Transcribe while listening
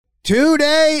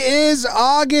Today is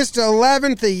August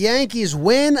 11th. The Yankees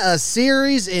win a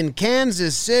series in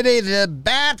Kansas City. The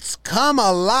bats come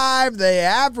alive. They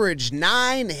average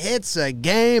 9 hits a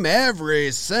game. Every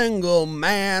single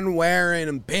man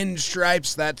wearing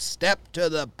pinstripes that stepped to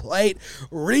the plate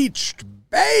reached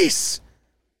base.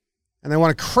 And they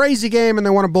won a crazy game, and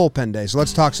they won a bullpen day. So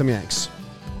let's talk some Yanks.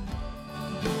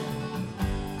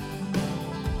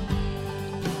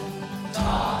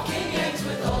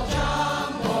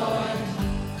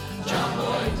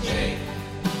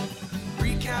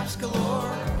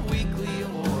 Galore, weekly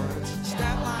awards,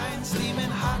 stat lines, steam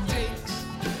and hot takes.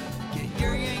 Get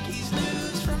your Yankees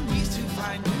news from these two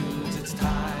fine dudes. It's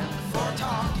time for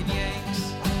Talking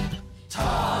Yanks.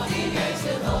 Talking Yanks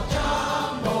with old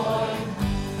John Boy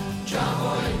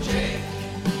and Jake.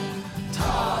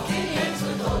 Talking Yanks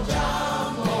with old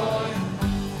John Boy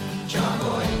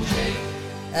and Jake.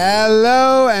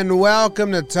 Hello and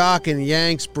welcome to Talking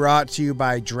Yanks, brought to you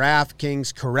by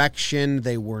DraftKings. Correction,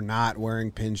 they were not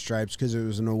wearing pinstripes because it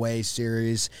was an away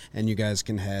series, and you guys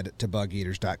can head to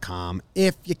bugeaters.com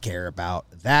if you care about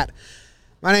that.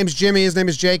 My name's Jimmy, his name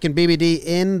is Jake, and BBD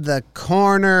in the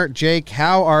corner. Jake,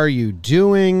 how are you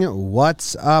doing?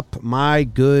 What's up, my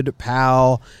good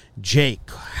pal Jake?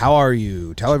 How are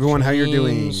you? Tell everyone how you're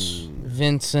doing.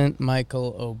 Vincent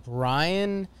Michael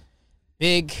O'Brien,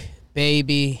 Big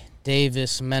Baby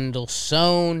Davis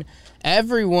Mendelssohn,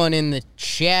 everyone in the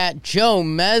chat, Joe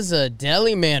Meza,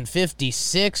 Deliman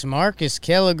 56, Marcus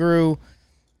Kelligrew,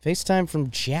 FaceTime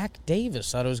from Jack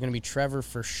Davis. Thought it was going to be Trevor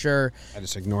for sure. I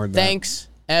just ignored that. Thanks,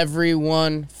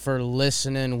 everyone, for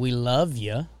listening. We love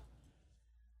you.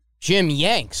 Jim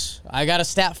Yanks, I got a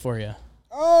stat for you.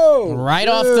 Oh, Right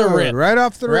off the rip. Right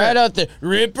off the rip. Right off the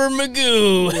Ripper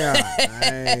Magoo. Yeah.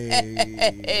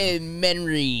 Hey,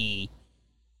 Menry.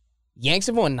 Yanks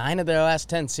have won 9 of their last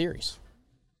 10 series.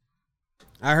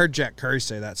 I heard Jack Curry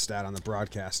say that stat on the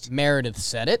broadcast. Meredith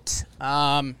said it.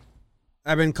 I've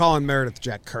been calling Meredith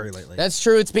Jack Curry lately. That's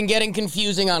true. It's been getting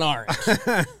confusing on our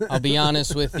end. I'll be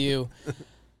honest with you.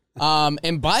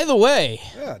 And by the way,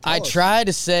 I tried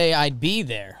to say I'd be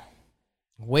there.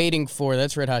 Waiting for,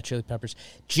 that's Red Hot Chili Peppers.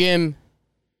 Jim,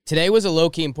 today was a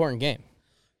low-key important game.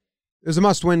 It was a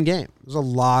must-win game. There's a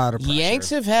lot of pressure.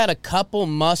 Yanks have had a couple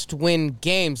must-win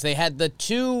games. They had the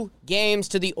 2 games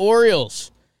to the Orioles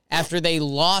after they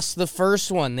lost the first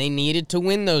one. They needed to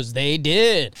win those. They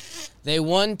did. They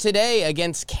won today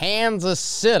against Kansas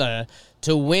City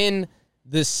to win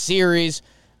the series.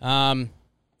 Yeah,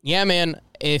 man,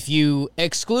 if you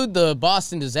exclude the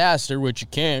Boston disaster, which you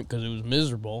can't because it was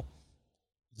miserable,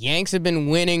 Yanks have been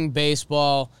winning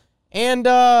baseball. And,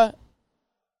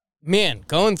 man,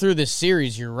 going through this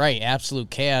series, you're right. Absolute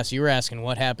chaos. You were asking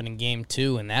what happened in Game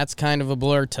 2, and that's kind of a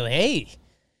blur. Today,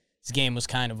 this game was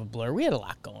kind of a blur. We had a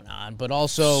lot going on, but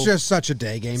also It's just such a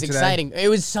day game it's today. exciting. It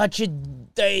was such a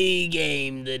day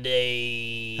game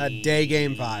today. Had day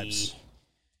game vibes.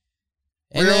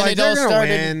 And We were then like, it all they're gonna started.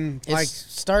 win. It Like,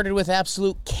 started with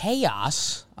absolute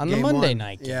chaos on the game Monday 1.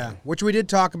 night game. Yeah, which we did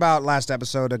talk about last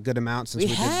episode a good amount since We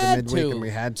we did the had midweek to. and we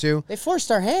had to. They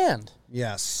forced our hand.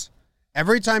 Yes.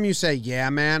 Every time you say, yeah,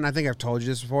 man, I think I've told you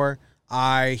this before,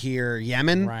 I hear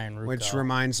Yemen, Ryan Rucco. which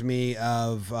reminds me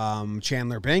of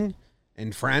Chandler Bing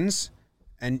and Friends.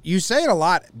 And you say it a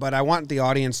lot, but I want the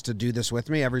audience to do this with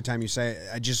me every time you say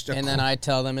it. And then I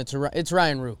tell them it's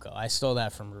Ryan Rucco. I stole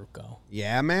that from Rucco.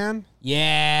 Yeah, man?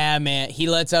 Yeah, man. He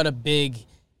lets out a big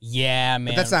yeah,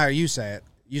 man. But that's not how you say it.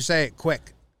 You say it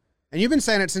quick. And you've been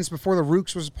saying it since before the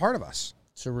Rooks was a part of us.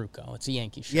 It's a Rucco. It's a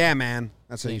Yankee show. Yeah, man.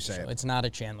 That's how you Yankee say show. it. It's not a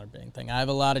Chandler Bing thing. I have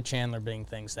a lot of Chandler Bing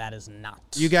things. That is not.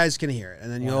 You guys can hear it.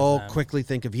 And then One of you'll them. quickly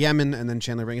think of Yemen and then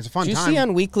Chandler Bing. It's a fun Did you time. see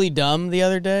on Weekly Dumb the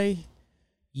other day?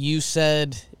 You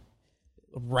said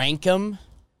rank 'em,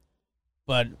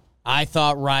 but I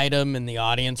thought ride 'em, and the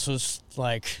audience was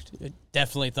like,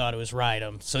 definitely thought it was ride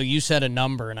 'em. So you said a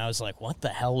number, and I was like, what the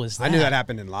hell was that? I knew that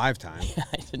happened in live time.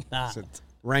 I did not. So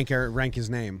rank his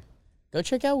name. Go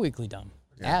check out Weekly Dumb.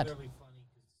 Ad. Really funny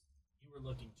because you were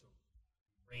looking to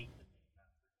rate the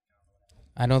name.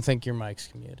 I don't think your mic's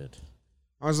muted.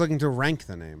 I was looking to rank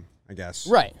the name, I guess.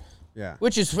 Right. Yeah.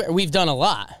 Which is, we've done a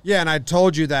lot, Yeah, and I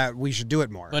told you that we should do it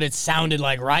more. but it sounded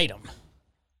like ride 'em.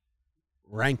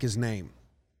 Rank his name.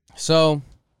 So,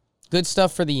 good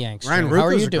stuff for the Yanks. Ryan Jim. How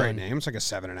are Rucco's you a doing? great name. It's like a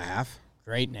 7.5.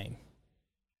 Great name.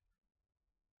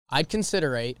 I'd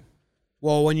consider 8.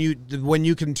 Well, when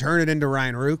you can turn it into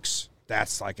Ryan Rooks,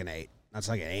 that's like an 8. That's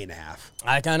like an 8.5.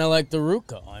 I kind of like the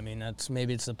Rucco. I mean,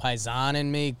 maybe it's the Paisan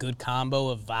in me. Good combo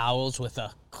of vowels with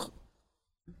a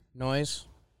noise.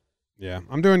 Yeah,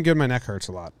 I'm doing good. My neck hurts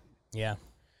a lot. Yeah.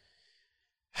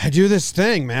 I do this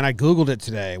thing, man. I Googled it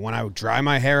today. When I dry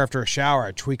my hair after a shower,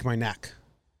 I tweak my neck.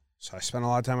 So I spent a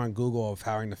lot of time on Google of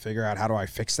having to figure out how do I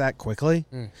fix that quickly.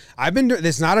 I've been doing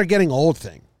this, not a getting old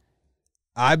thing.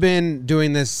 I've been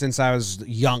doing this since I was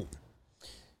young.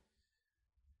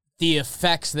 The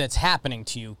effects that's happening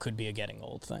to you could be a getting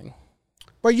old thing.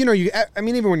 But even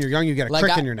when you're young, you get a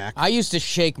crick in your neck. I used to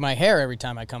shake my hair every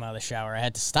time I come out of the shower. I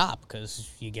had to stop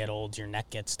because you get old, your neck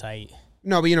gets tight.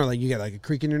 No, but you get like a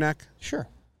creak in your neck. Sure.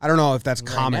 I don't know if that's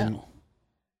Right common. now.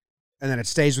 And then it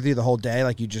stays with you the whole day.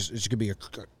 Like it could be a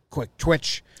quick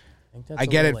twitch. I think that's I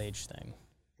get a little it. age thing.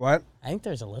 What? I think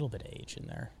there's a little bit of age in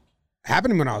there.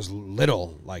 Happened when I was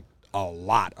little, like a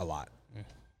lot.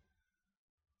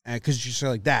 Because you say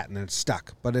like that, and then it's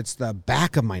stuck. But it's the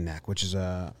back of my neck, which is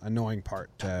a annoying part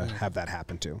to have that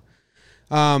happen to.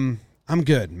 I'm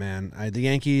good, man. The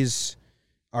Yankees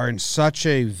are in such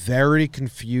a very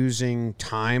confusing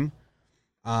time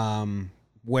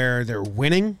where they're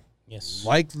winning Yes.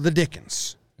 like the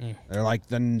Dickens. They're like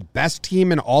the best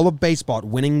team in all of baseball at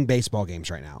winning baseball games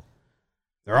right now.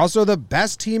 They're also the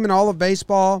best team in all of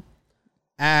baseball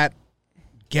at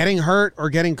getting hurt or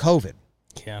getting COVID.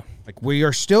 Yeah. Like we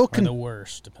are still Or the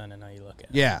worst, depending on how you look at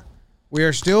it. yeah, we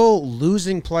are still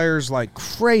losing players like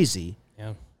crazy,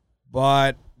 Yeah.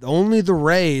 but only the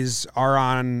Rays are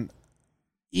on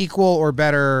equal or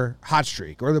better hot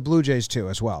streak, or the Blue Jays too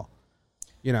as well.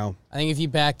 I think if you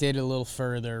backdate it a little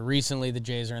further, recently the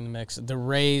Jays are in the mix. The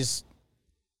Rays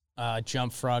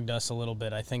jump frogged us a little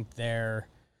bit. I think the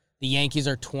Yankees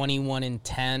are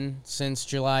 21-10 since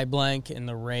July blank, and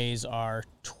the Rays are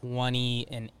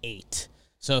 20-8.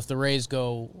 So if the Rays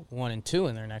go 1-2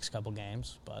 in their next couple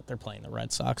games, but they're playing the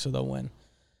Red Sox, so they'll win.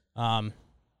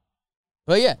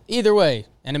 But yeah, either way,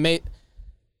 and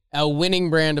a winning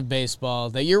brand of baseball.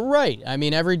 That you're right. I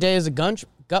mean, every day is a gut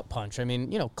punch. I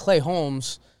mean, Clay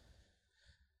Holmes.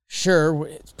 Sure,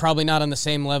 it's probably not on the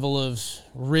same level of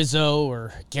Rizzo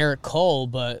or Garrett Cole,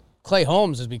 but Clay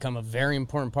Holmes has become a very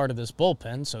important part of this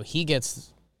bullpen, so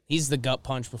he's the gut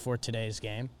punch before today's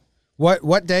game.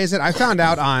 What day is it? I found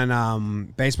out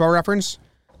on Baseball Reference.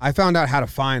 I found out how to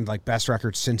find like best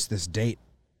records since this date.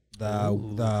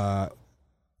 The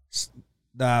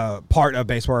part of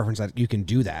Baseball Reference that you can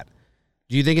do that.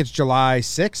 Do you think it's July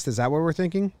 6th? Is that what we're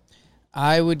thinking?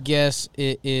 I would guess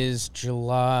it is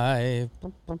July.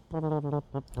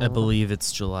 I believe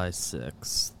it's July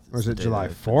 6th. Or is it the July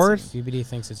date I've been 4th? seeing. BBD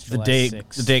thinks it's The July date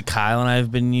 6th. the date Kyle and I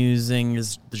have been using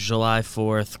is July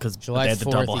 4th because they July had the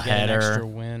 4th, you get an extra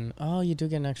doubleheader. win. Oh, you do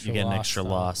get an extra You get loss. an extra though.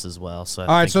 loss as well. So All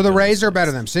right, so the Rays are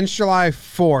better than them. Since July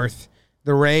 4th,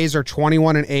 the Rays are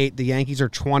 21-8. The Yankees are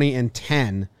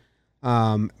 20-10.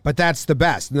 But that's the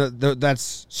best.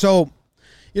 That's so,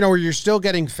 where you're still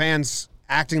getting fans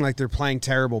acting like they're playing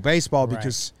terrible baseball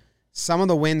because some of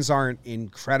the wins aren't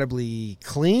incredibly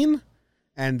clean,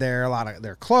 and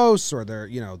they're close, or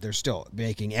they're still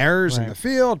making errors in the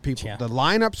field. The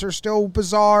lineups are still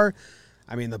bizarre.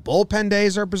 I mean, the bullpen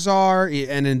days are bizarre,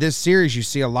 and in this series, you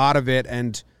see a lot of it.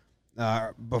 And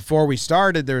before we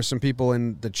started, there were some people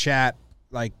in the chat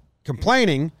like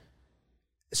complaining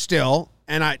still,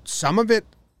 and some of it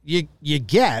you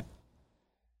get,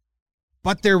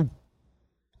 but they're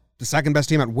the second best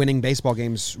team at winning baseball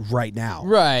games right now.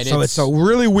 Right. So it's a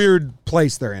really weird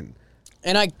place they're in.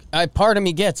 And I part of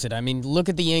me gets it. I mean, look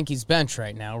at the Yankees bench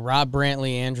right now. Rob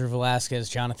Brantley, Andrew Velasquez,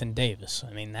 Jonathan Davis.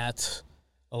 I mean, that's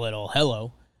a little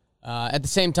hello. At the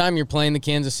same time, you're playing the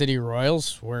Kansas City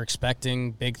Royals. We're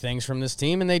expecting big things from this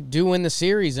team, and they do win the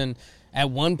series. And at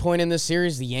one point in this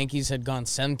series, the Yankees had gone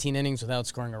 17 innings without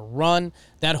scoring a run.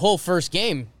 That whole first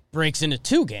game breaks into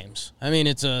 2 games. I mean,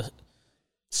 it's a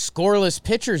scoreless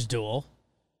pitchers duel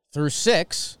through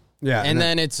 6. Yeah. And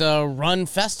then it's a run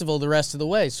festival the rest of the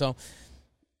way. So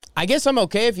I guess I'm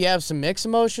okay if you have some mixed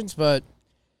emotions, but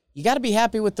you got to be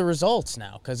happy with the results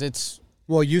now because it's.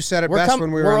 Well, you said it best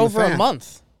when we were on the over fan. a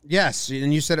month. Yes,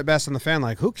 and you said it best on the fan.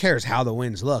 Like, who cares how the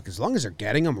wins look? As long as they're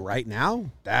getting them right now,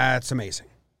 that's amazing.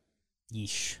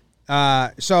 Yeesh.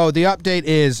 So the update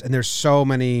is, and there's so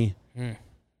many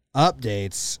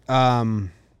updates.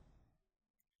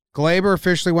 Glaber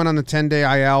officially went on the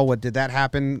 10-day IL. What did that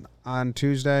happen on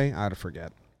Tuesday? I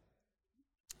forget.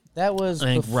 That was I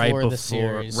think before the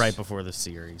series. right before the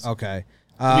series. Okay.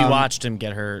 We watched him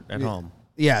get hurt at home.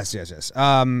 Yes.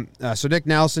 So Nick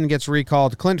Nelson gets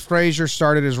recalled. Clint Frazier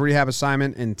started his rehab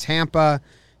assignment in Tampa.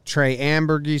 Trey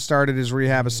Ambergy started his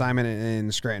rehab assignment in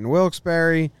Scranton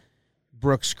Wilkes-Barre.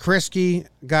 Brooks Kriske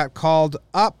got called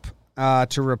up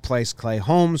to replace Clay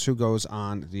Holmes, who goes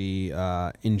on the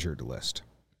injured list.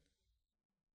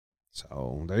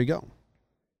 So there you go.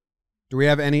 Do we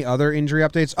have any other injury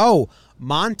updates? Oh,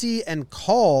 Monty and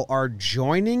Cole are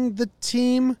joining the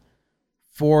team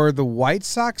for the White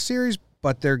Sox series,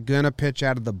 but they're going to pitch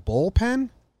out of the bullpen?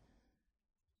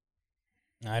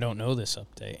 I don't know this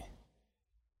update.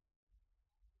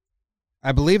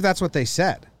 I believe that's what they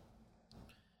said.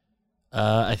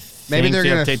 I think Maybe they're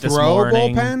going to throw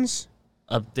bullpens?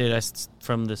 Update us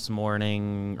from this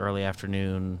morning, early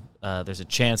afternoon. There's a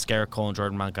chance Garrett Cole and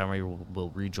Jordan Montgomery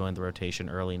will rejoin the rotation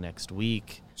early next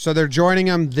week. So they're joining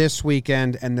them this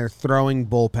weekend, and they're throwing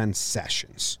bullpen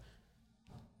sessions.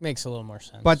 Makes a little more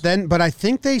sense. But I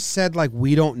think they said, like,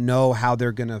 we don't know how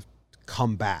they're going to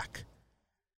come back.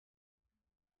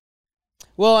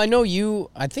 Well,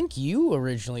 I think you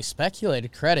originally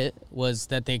speculated, credit, was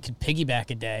that they could piggyback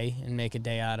a day and make a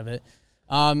day out of it.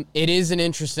 It is an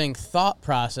interesting thought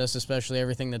process, especially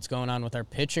everything that's going on with our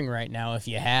pitching right now.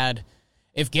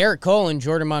 If Garrett Cole and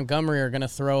Jordan Montgomery are going to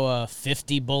throw a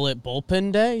 50-bullet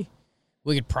bullpen day,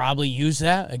 we could probably use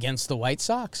that against the White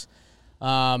Sox.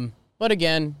 But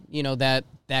again,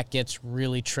 that gets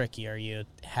really tricky. Are you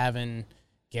having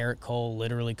Garrett Cole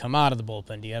literally come out of the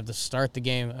bullpen? Do you have to start the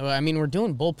game? I mean, we're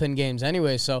doing bullpen games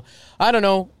anyway, so I don't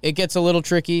know. It gets a little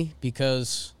tricky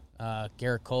because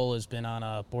Garrett Cole has been on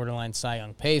a borderline Cy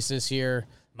Young pace this year.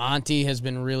 Monty has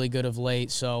been really good of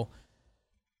late, so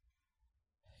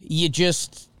you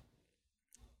just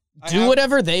do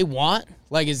whatever they want.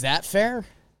 Like, is that fair?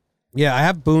 Yeah, I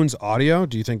have Boone's audio.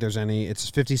 Do you think there's any? It's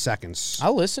 50 seconds.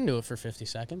 I'll listen to it for 50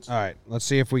 seconds. All right, let's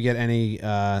see if we get any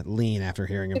lean after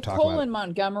hearing him talk Cole about it. and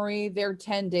Montgomery, their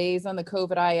 10 days on the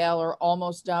COVID IL are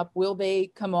almost up. Will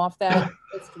they come off that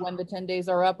list when the 10 days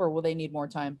are up, or will they need more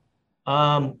time?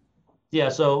 Yeah,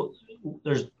 so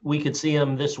we could see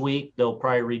them this week. They'll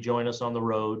probably rejoin us on the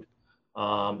road,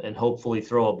 and hopefully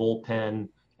throw a bullpen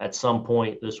at some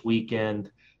point this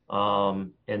weekend.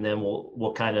 And then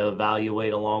we'll kind of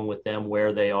evaluate along with them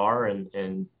where they are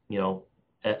and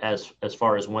as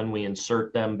far as when we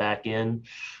insert them back in.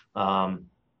 I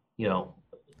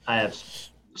have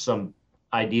some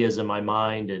ideas in my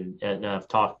mind and I've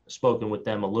spoken with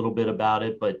them a little bit about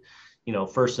it, but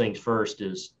first things first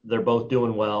is they're both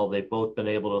doing well. They've both been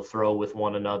able to throw with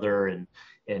one another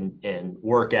and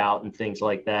work out and things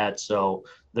like that. So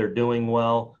they're doing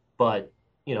well, but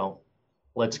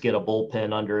let's get a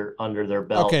bullpen under their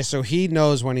belt. Okay, so he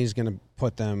knows when he's going to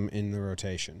put them in the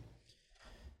rotation.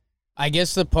 I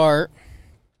guess the part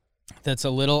that's a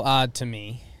little odd to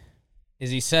me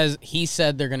is he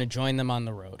said they're going to join them on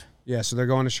the road. Yeah, so they're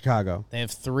going to Chicago. They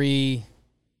have 3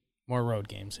 more road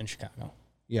games in Chicago.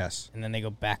 Yes. And then they go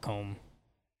back home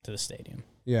to the stadium.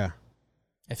 Yeah.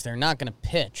 If they're not going to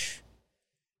pitch,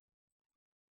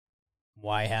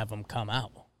 why have them come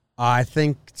out? I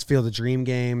think it's Field of Dream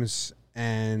games,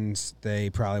 and they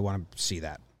probably want to see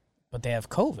that. But they have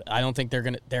COVID. I don't think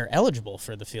they're eligible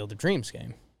for the Field of Dreams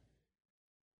game.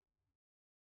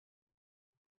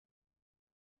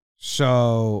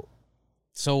 So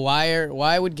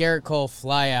why would Garrett Cole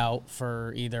fly out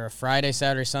for either a Friday,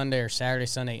 Saturday, Sunday, or Saturday,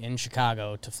 Sunday in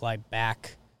Chicago to fly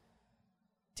back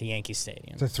to Yankee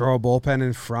Stadium? To throw a bullpen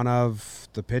in front of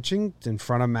the pitching, in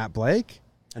front of Matt Blake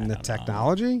and the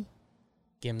technology?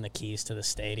 Give him the keys to the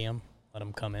stadium. Let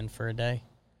him come in for a day.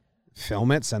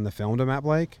 Film it, send the film to Matt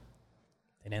Blake.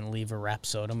 They didn't leave a rap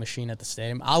soda machine at the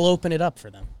stadium. I'll open it up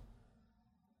for them.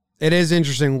 It is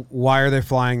interesting. Why are they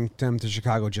flying them to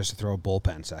Chicago just to throw a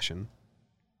bullpen session?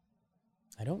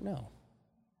 I don't know.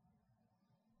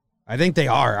 I think they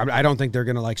are. I don't think they're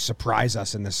going to surprise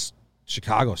us in this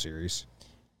Chicago series.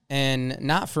 And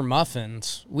not for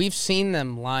muffins. We've seen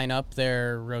them line up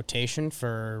their rotation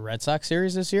for Red Sox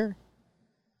series this year.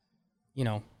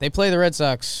 They play the Red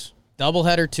Sox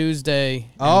doubleheader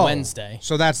Tuesday and Wednesday.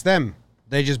 So that's them.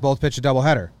 They just both pitch a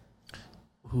doubleheader.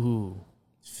 Ooh.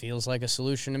 Feels like a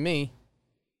solution to me.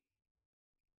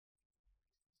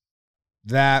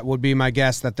 That would be my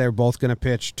guess that they're both going to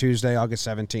pitch Tuesday, August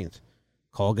 17th.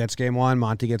 Cole gets game 1,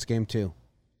 Monty gets game 2.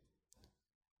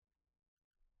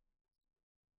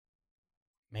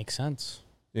 Makes sense.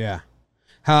 Yeah.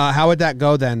 How would that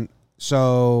go then?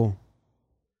 So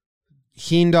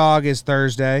Heendog is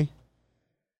Thursday.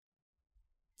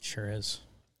 Sure is.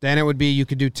 Then it would be you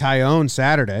could do Tyone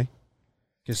Saturday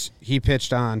because he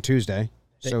pitched on Tuesday.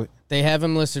 They have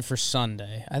him listed for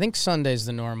Sunday. I think Sunday's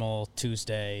the normal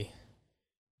Tuesday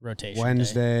rotation.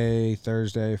 Wednesday,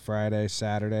 Thursday, Friday,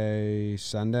 Saturday,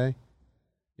 Sunday.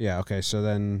 Yeah, okay. So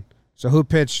who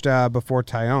pitched before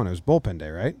Tyone? It was bullpen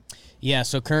day, right? Yeah,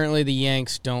 so currently the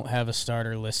Yanks don't have a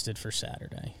starter listed for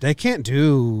Saturday. They can't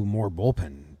do more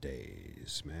bullpen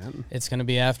days, man. It's going to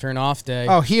be after an off day.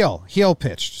 Oh, Heel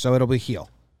pitched, so it'll be Heel.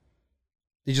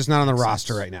 He's just not on the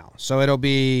roster right now. So it's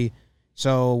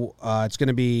going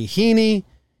to be Heaney,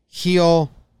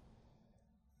 Heel,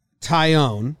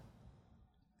 Tyone,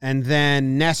 and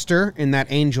then Nestor in that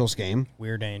Angels game.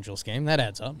 Weird Angels game. That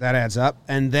adds up. That adds up.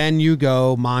 And then you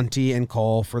go Monty and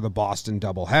Cole for the Boston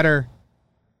doubleheader.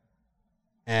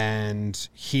 And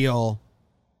Heel.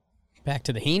 Back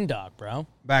to the Heen dog, bro.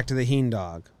 Back to the Heen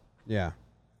dog. Yeah.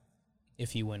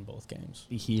 If you win both games.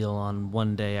 The heel on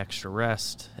 1 day extra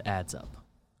rest adds up.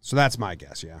 So that's my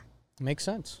guess, yeah. Makes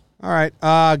sense. All right.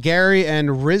 Gary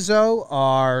and Rizzo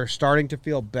are starting to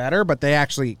feel better, but they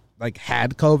actually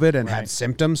had COVID and had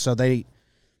symptoms, so they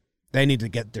need to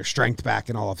get their strength back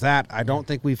and all of that. I don't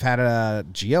think we've had a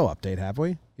Gio update, have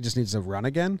we? He just needs to run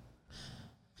again?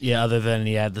 Yeah, other than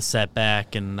he had the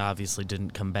setback and obviously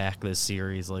didn't come back this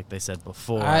series like they said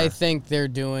before. I think they're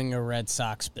doing a Red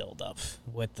Sox buildup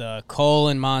with the Cole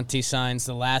and Monty signs.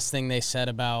 The last thing they said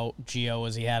about Gio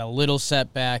was he had a little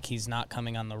setback. He's not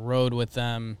coming on the road with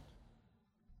them.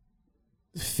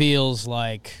 Feels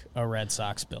like a Red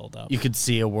Sox buildup. You could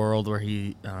see a world where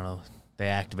they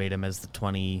activate him as the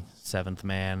 27th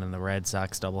man in the Red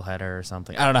Sox doubleheader or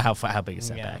something. I don't know how big a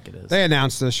setback it is. They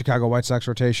announced the Chicago White Sox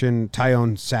rotation,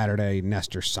 Tyone Saturday,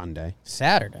 Nestor Sunday.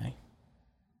 Saturday?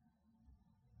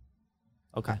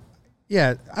 Okay.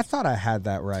 Yeah, I thought I had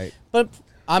that right. But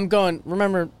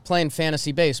remember playing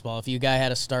fantasy baseball. If you guy had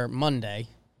to start Monday,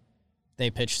 they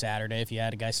pitch Saturday. If you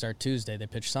had a guy start Tuesday, they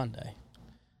pitch Sunday.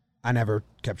 I never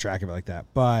kept track of it like that,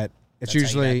 but it's That's how you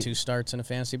usually got 2 starts in a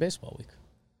fantasy baseball week.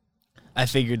 I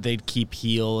figured they'd keep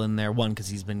Heel in there, one, because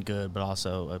he's been good, but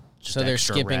also just So they're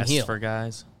extra skipping rest Heel. for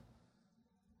guys.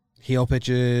 Heel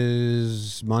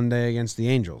pitches Monday against the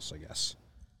Angels, I guess.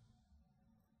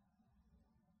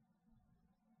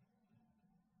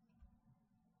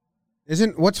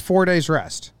 What's 4 days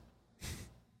rest?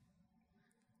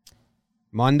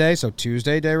 Monday, so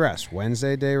Tuesday day rest,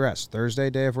 Wednesday day rest, Thursday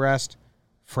day of rest,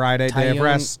 Friday day of Tyone-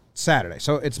 rest, Saturday.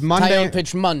 So it's Monday. Tyone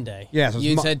pitched Monday. Yeah, so it's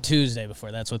you said Tuesday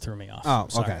before. That's what threw me off. Oh,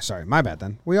 Sorry. okay, sorry. My bad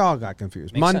then. We all got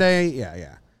confused. Makes Monday,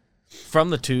 yeah. From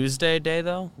the Tuesday day,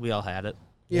 though, we all had it.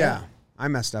 Yeah. I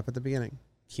messed up at the beginning.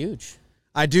 Huge.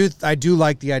 I do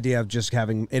like the idea of just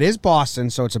having it is Boston,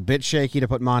 so it's a bit shaky to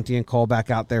put Monty and Cole back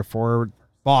out there for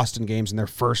Boston games and their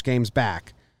first games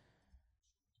back.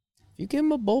 If you give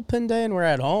them a bullpen day and we're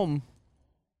at home,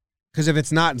 Because if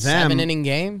it's not them, 7-inning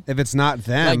game. if it's not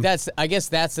them, I guess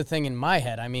that's the thing in my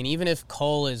head. I mean, even if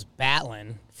Cole is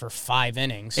battling for 5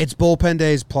 innings, it's bullpen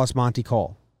days plus Monty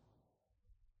Cole.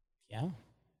 yeah.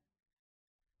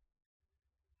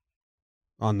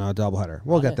 On the doubleheader.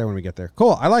 We'll Love get it. there when we get there.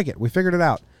 Cool. I like it. We figured it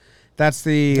out. That's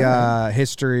the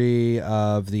history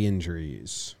of the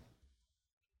injuries.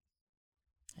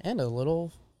 And a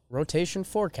little rotation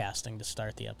forecasting to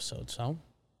start the episode, so.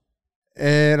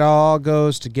 It all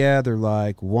goes together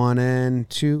like 1 and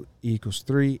 2 equals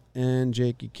 3. And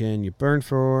Jakey, can you burn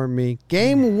for me?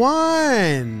 Game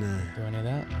 1. Do any of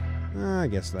that? I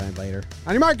guess that later.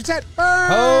 On your mark, get set,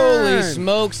 burn! Holy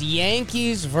smokes,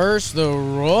 Yankees versus the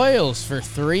Royals for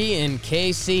 3 in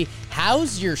KC.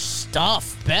 How's your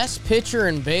stuff? Best pitcher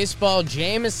in baseball,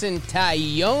 Jameson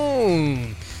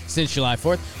Tyone, since July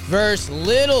 4th, versus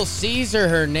Little Caesar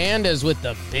Hernandez with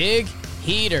the big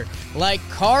heater. Like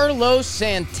Carlos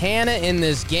Santana in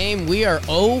this game, we are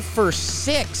 0 for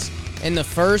 6 in the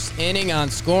first inning on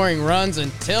scoring runs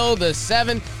until the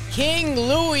 7th. King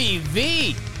Louis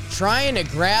V trying to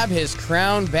grab his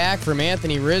crown back from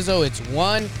Anthony Rizzo. It's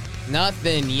 1-0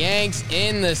 Yanks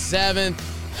in the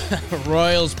 7th.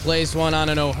 Royals place one on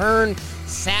an O'Hearn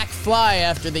sac fly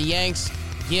after the Yanks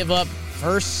give up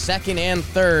first, second, and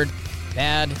third.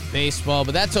 Bad baseball,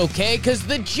 but that's okay because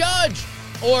the judge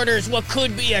orders what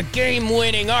could be a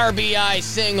game-winning RBI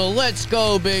single. Let's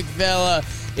go, big fella.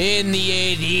 In the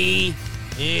 80.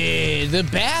 The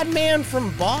bad man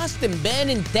from Boston,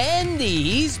 Benintendi.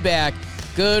 He's back.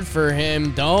 Good for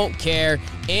him. Don't care.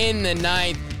 In the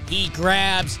 9th, he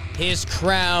grabs his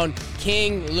crown.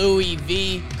 King Louis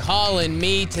V calling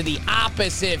me to the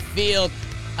opposite field.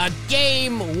 A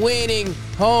game-winning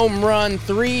home run,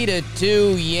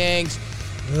 3-2 Yanks.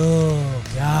 Oh,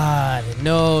 God.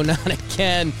 No, not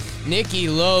again. Nicky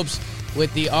Lopes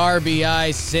with the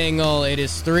RBI single. It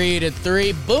is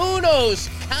 3-3. Buenos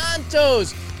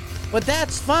Cantos. But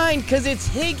that's fine because it's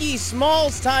Higgy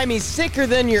Smalls time. He's sicker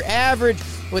than your average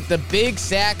with the big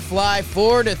sac fly,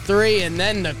 4-3. And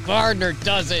then the Gardner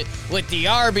does it with the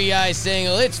RBI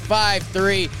single. It's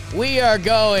 5-3. We are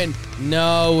going.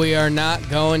 No, we are not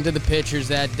going to the pitchers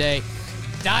that day.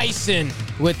 Dyson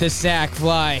with the sac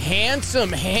fly.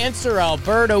 Handsome Hanser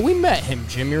Alberto. We met him,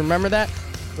 Jim. You remember that?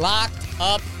 locked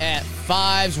up at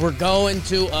 5s. We're going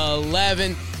to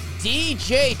 11.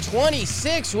 DJ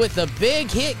 26 with a big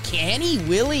hit. Can he,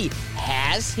 Willie?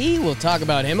 Has he? We'll talk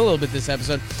about him a little bit this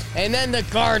episode. And then the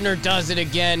Gardner does it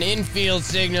again. Infield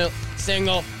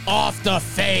single off the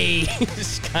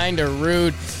face. Kind of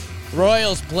rude.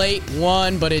 Royals plate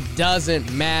 1, but it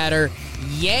doesn't matter.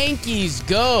 Yankees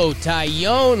go.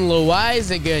 Tyone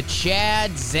Loaizaga,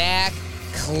 Chad, Zach,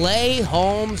 Clay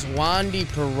Holmes,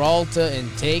 Wandy Peralta,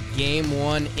 and take game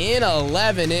 1 in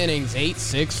 11 innings,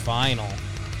 8-6 final.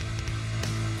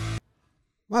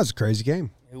 Well, that was a crazy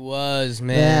game. It was,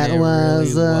 man. That It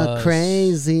was really a was.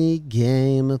 crazy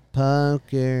game of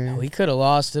poker. We could have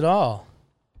lost it all.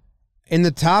 In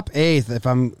the top 8th, if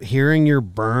I'm hearing your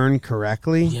burn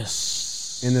correctly,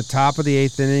 Yes. in the top of the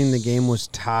 8th inning, the game was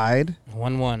tied,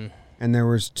 1-1. and there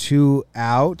was 2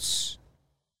 outs,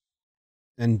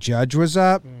 and Judge was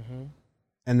up,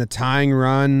 and the tying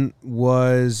run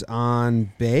was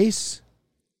on base.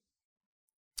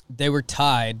 They were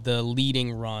tied, the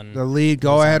leading run. The lead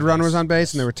go-ahead on run base. was on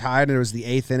base, and they were tied, and it was the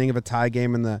 8th inning of a tie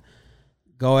game, and the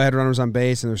go-ahead run was on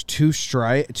base, and there was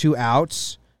 2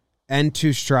 outs and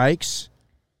 2 strikes,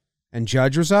 and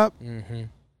Judge was up. Mm-hmm.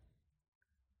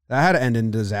 That had to end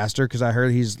in disaster because I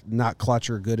heard he's not clutch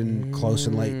or good and close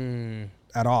and late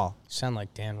at all. Sound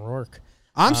like Dan Rourke.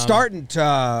 I'm starting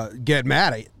to get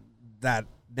mad at that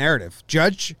narrative.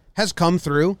 Judge has come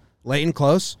through late and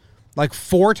close like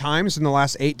 4 times in the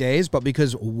last 8 days, but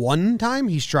because one time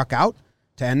he struck out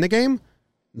to end the game,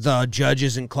 the Judge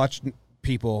isn't clutch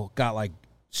people got like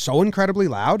so incredibly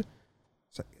loud.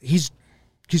 So he's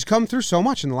come through so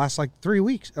much in the last 3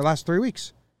 weeks.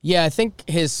 Yeah, I think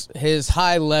his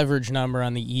high leverage number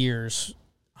on the years,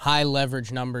 high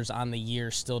leverage numbers on the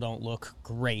year still don't look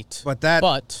great. But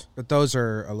those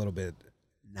are a little bit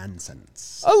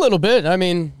nonsense. A little bit. I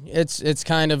mean, it's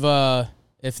kind of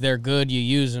if they're good, you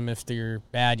use them. If they're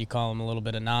bad, you call them a little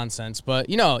bit of nonsense. But,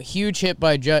 huge hit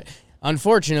by Judge.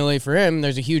 Unfortunately for him,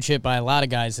 there's a huge hit by a lot of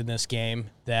guys in this game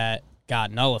that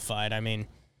got nullified. I mean,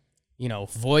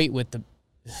 Voit with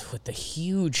the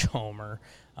huge homer,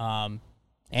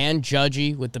 and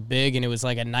Judgy with the big, and it was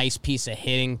like a nice piece of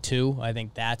hitting too. I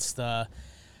think that's the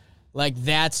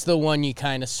one you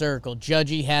kind of circle.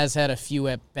 Judgy has had a few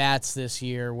at-bats this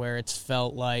year where it's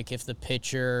felt like if the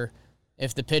pitcher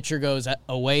goes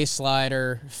away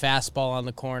slider, fastball on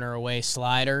the corner, away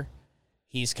slider,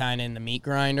 he's kind of in the meat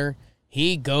grinder.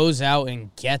 He goes out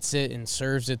and gets it and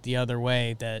serves it the other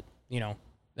way.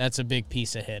 That's a big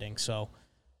piece of hitting. So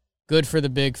good for the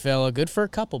big fella. Good for a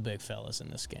couple big fellas in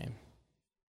this game.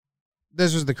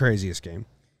 This was the craziest game.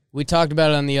 We talked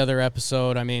about it on the other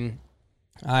episode. I mean,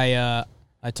 I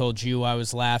told you I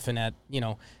was laughing at,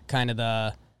 kind of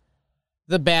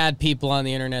the bad people on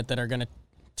the internet that are going to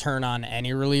turn on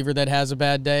any reliever that has a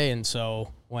bad day. And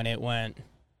so when it went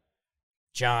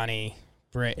Johnny,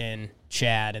 Britton,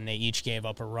 Chad, and they each gave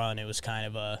up a run, it was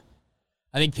kind of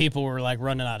I think people were like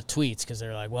running out of tweets because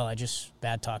they're like, well, I just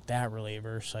bad talked that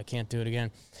reliever, so I can't do it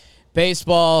again.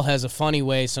 Baseball has a funny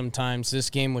way sometimes. This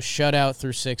game was shut out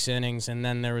through 6 innings, and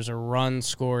then there was a run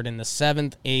scored in the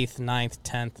 7th, 8th, 9th,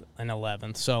 10th, and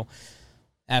 11th. So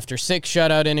after 6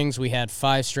 shutout innings, we had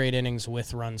 5 straight innings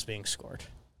with runs being scored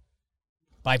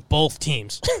by both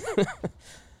teams.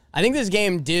 I think this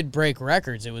game did break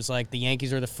records. It was like the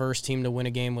Yankees were the first team to win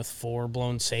a game with 4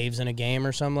 blown saves in a game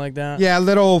or something like that. Yeah, a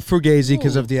little fugazi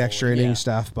because of the Ooh, extra inning yeah.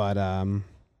 stuff, but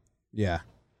yeah.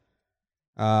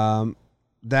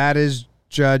 That is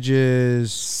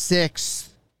Judge's 6th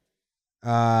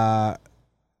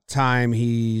time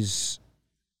he's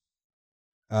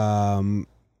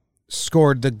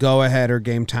scored the go-ahead or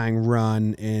game-tying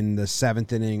run in the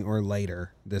 7th inning or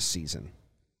later this season.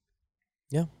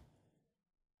 Yeah.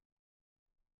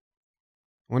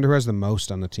 I wonder who has the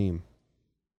most on the team.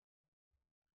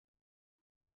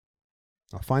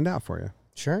 I'll find out for you.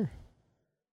 Sure.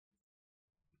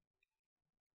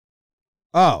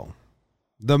 Oh,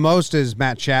 the most is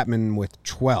Matt Chapman with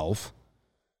 12.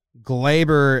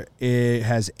 Glaber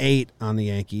has 8 on the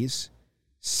Yankees.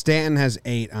 Stanton has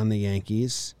 8 on the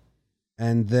Yankees.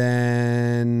 And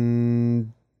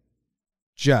then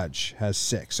Judge has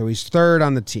 6. So he's 3rd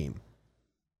on the team.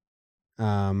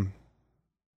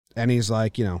 And he's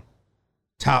like,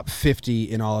 top 50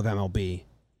 in all of MLB,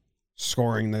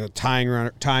 scoring the tying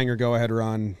or go-ahead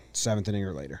run 7th inning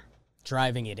or later.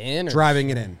 Driving it in? Or Driving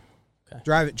it in.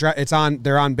 Okay. It's on.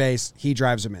 They're on base. He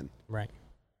drives them in. Right.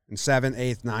 In 7th,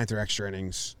 8th, 9th, or extra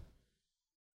innings.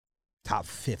 Top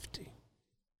 50.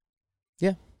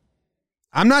 Yeah.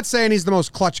 I'm not saying he's the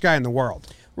most clutch guy in the world,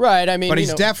 Right. I mean, but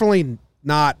he's definitely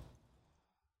not.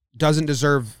 Doesn't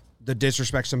deserve the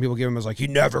disrespect some people give him is like he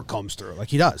never comes through. Like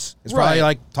he does. It's probably Right.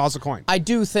 like toss a coin. I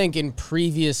do think in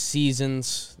previous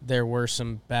seasons there were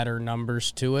some better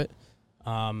numbers to it.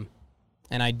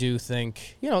 And I do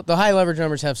think, the high leverage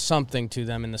numbers have something to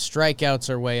them, and the strikeouts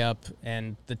are way up,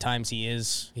 and the times he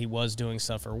was doing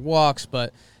stuff for walks,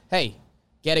 but hey,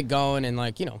 get it going, and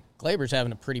Glaber's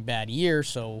having a pretty bad year,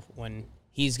 so when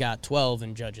he's got 12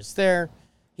 and Judge is there,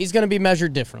 he's going to be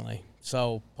measured differently.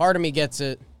 So part of me gets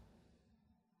it.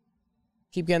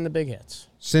 Keep getting the big hits.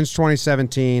 Since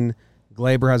 2017,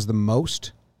 Glaber has the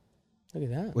most Look at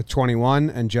that. with 21,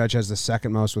 and Judge has the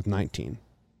second most with 19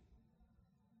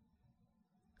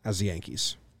 as the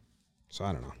Yankees. So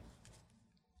I don't know.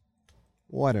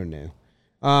 What a new.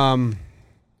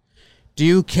 Do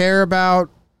you care about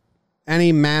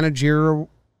any managerial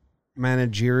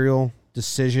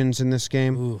decisions in this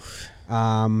game? Oof.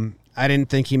 I didn't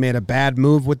think he made a bad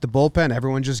move with the bullpen.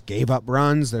 Everyone just gave up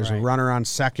runs. There's a Right. runner on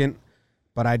second,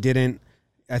 but I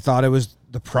thought it was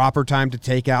the proper time to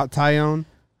take out Tyone.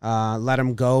 Let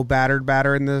him go battered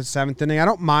in the seventh inning. I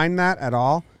don't mind that at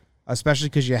all, especially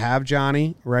because you have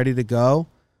Johnny ready to go.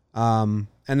 And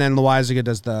then Loaizaga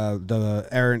does the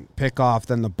errant pickoff,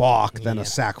 then the balk, then a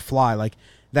sac fly. Like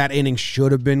that inning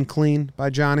should have been clean by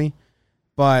Johnny,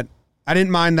 but I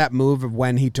didn't mind that move of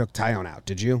when he took Tyone out.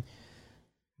 Did you?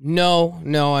 No.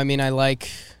 I mean, I like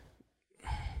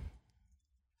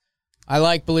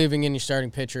believing in your starting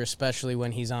pitcher, especially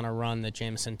when he's on a run that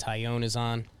Jameson Tyone is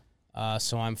on.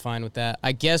 So I'm fine with that.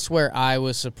 I guess where I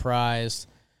was surprised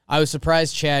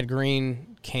Chad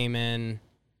Green came in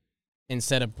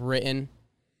instead of Britton.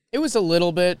 It was a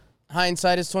little bit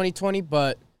hindsight is 2020,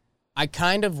 but I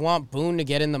kind of want Boone to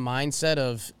get in the mindset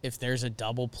of if there's a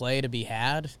double play to be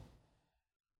had,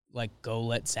 like go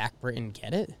let Zach Britton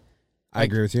get it. I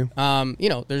agree with you.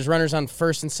 There's runners on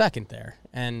first and second there.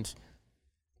 And,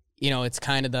 it's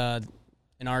kind of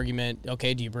an argument,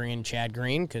 okay, do you bring in Chad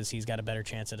Green because he's got a better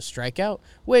chance at a strikeout,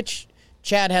 which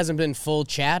Chad hasn't been full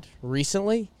Chad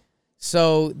recently.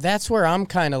 So that's where I'm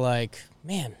kind of like,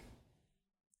 man,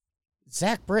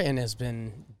 Zach Britton has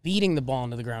been beating the ball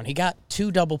into the ground. He got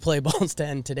 2 double play balls to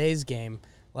end today's game.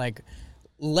 Like,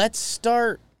 let's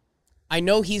start. I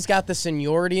know he's got the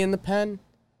seniority in the pen,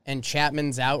 and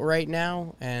Chapman's out right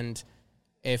now, and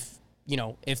if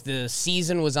the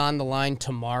season was on the line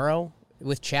tomorrow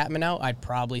with Chapman out, I'd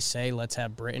probably say let's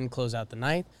have Britton close out the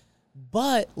ninth.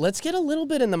 But let's get a little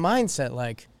bit in the mindset,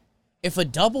 like, if a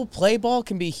double play ball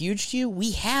can be huge to you,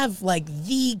 we have,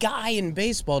 the guy in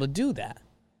baseball to do that.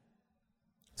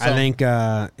 I think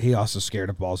he also scared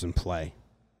of balls in play.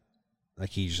 Like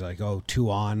he's like,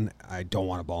 2 on, I don't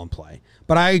want a ball in play.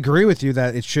 But I agree with you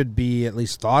that it should be at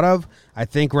least thought of. I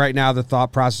think right now the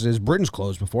thought process is Britton's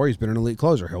closed before. He's been an elite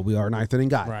closer. He'll be our 9th inning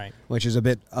guy. Right. Which is a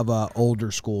bit of a older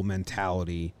school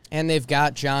mentality. And they've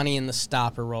got Johnny in the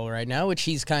stopper role right now, which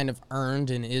he's kind of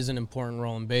earned and is an important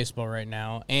role in baseball right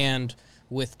now. And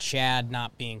with Chad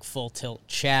not being full tilt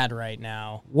Chad right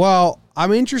now. Well,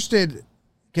 I'm interested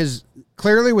because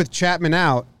clearly with Chapman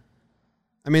out,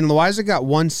 I mean, Loaiza got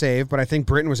 1 save, but I think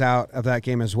Britton was out of that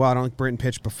game as well. I don't think Britton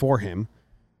pitched before him.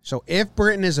 So if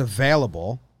Britton is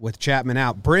available with Chapman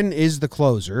out, Britton is the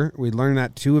closer. We learned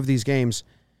that 2 of these games.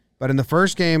 But in the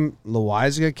first game,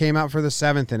 Loaiza came out for the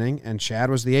 7th inning, and Chad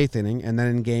was the 8th inning. And then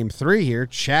in game 3 here,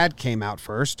 Chad came out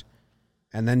first,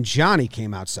 and then Johnny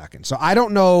came out second. So I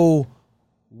don't know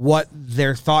what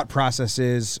their thought process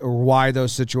is or why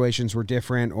those situations were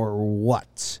different or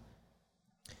what.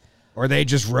 Or are they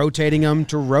just rotating them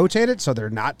to rotate it so they're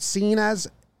not seen as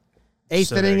 8th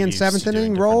So inning they're and used to 7th doing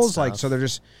inning different roles? Like, stuff. so they're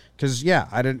just, because,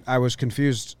 I was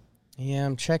confused. Yeah,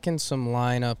 I'm checking some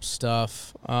lineup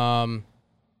stuff.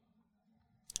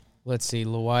 Let's see.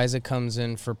 Loaiza comes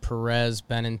in for Perez,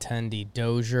 Benintendi,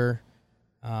 Dozier.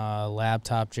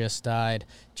 Laptop just died.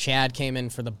 Chad came in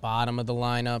for the bottom of the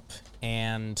lineup,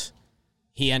 and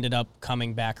he ended up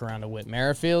coming back around to Whit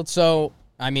Merrifield. So,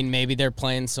 I mean, maybe they're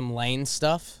playing some lane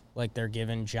stuff. Like they're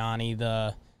giving Johnny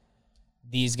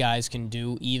these guys can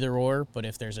do either or, but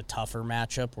if there's a tougher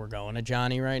matchup, we're going to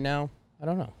Johnny right now. I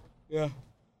don't know. Yeah.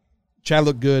 Chad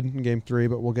looked good in game 3,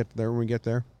 but we'll get there when we get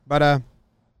there. But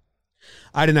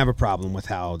I didn't have a problem with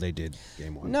how they did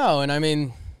game 1. No, and I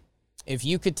mean, if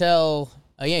you could tell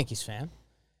a Yankees fan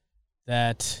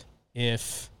that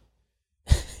if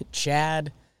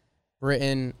Chad,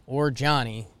 Britton, or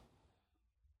Johnny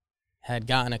had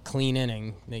gotten a clean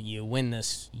inning, that you win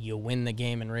the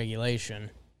game in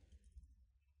regulation,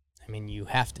 I mean, you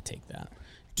have to take that.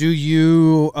 Do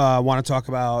you want to talk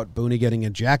about Booney getting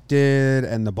ejected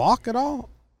and the balk at all?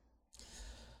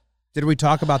 Did we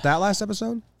talk about that last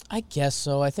episode? I guess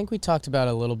so. I think we talked about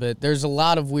it a little bit. There's a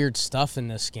lot of weird stuff in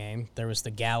this game. There was the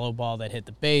Gallo ball that hit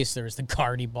the base. There was the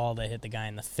Cardi ball that hit the guy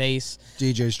in the face.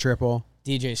 DJ's triple.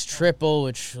 DJ's triple,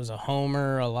 which was a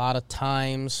homer a lot of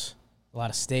times, a lot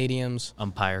of stadiums.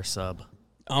 Umpire sub.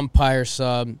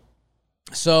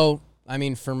 So, I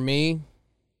mean, for me,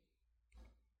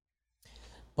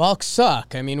 balks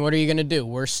suck. I mean, what are you going to do?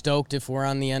 We're stoked if we're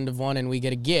on the end of one and we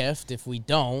get a gift. If we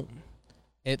don't,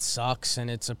 it sucks, and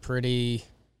it's a pretty,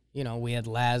 we had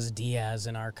Laz Diaz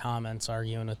in our comments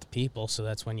arguing with the people, so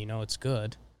that's when you know it's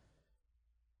good.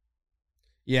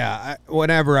 Yeah,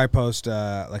 whenever I post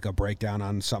like a breakdown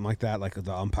on something like that, like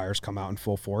the umpires come out in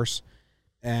full force,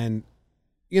 and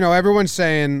everyone's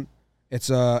saying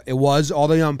all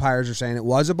the umpires are saying it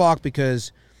was a balk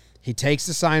because he takes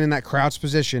the sign in that crouch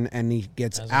position and he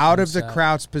gets out of the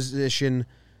crouch position,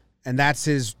 and that's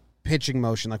his pitching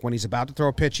motion. Like when he's about to throw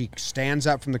a pitch, he stands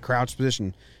up from the crouch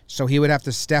position, so he would have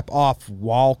to step off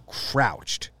while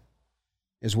crouched,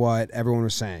 is what everyone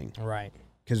was saying. Right.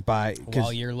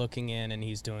 While you're looking in and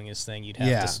he's doing his thing, you'd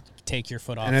have to take your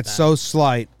foot off. And it's so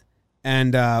slight.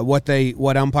 And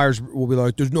what umpires will be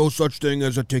like, there's no such thing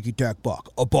as a ticky-tack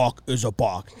balk. A balk is a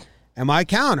balk. And my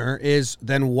counter is,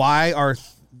 then why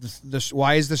is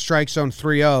the strike zone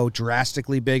 3-0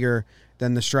 drastically bigger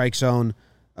than the strike zone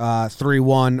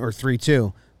 3-1 or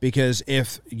 3-2? Because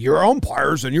if you're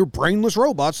umpires and you're brainless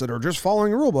robots that are just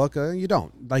following a rule book, you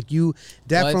don't. Like, you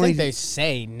definitely... Well, I think they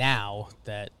say now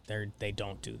that they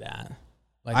don't do that.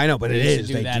 Like, I know, but it is.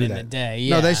 Do they that do in that. the day.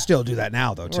 Yeah. No, they still do that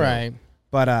now, though, too. Right.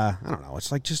 But, I don't know.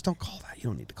 It's like, just don't call that. You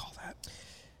don't need to call that.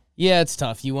 Yeah, it's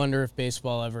tough. You wonder if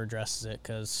baseball ever addresses it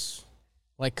because,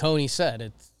 like Coney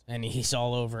said, and he's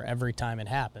all over every time it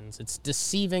happens, it's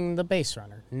deceiving the base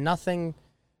runner. Nothing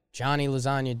Johnny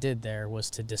Lasagna did there was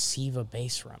to deceive a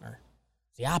base runner.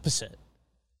 It's the opposite.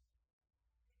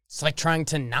 It's like trying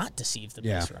to not deceive the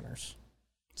base runners.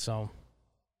 So.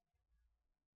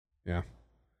 Yeah.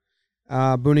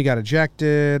 Booney got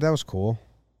ejected. That was cool.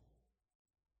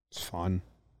 It's fun.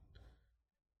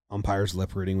 Umpire's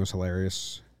lip reading was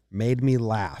hilarious. Made me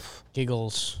laugh.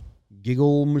 Giggles.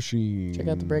 Giggle machine. Check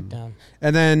out the breakdown.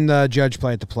 And then Judge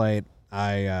play at the plate.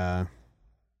 I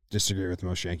disagree with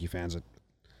most Yankee fans.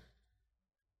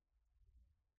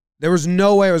 There was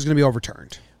no way it was going to be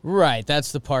overturned. Right,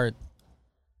 that's the part.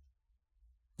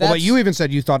 But you even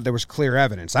said you thought there was clear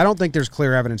evidence. I don't think there's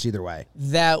clear evidence either way.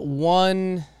 That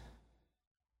one,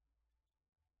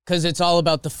 because it's all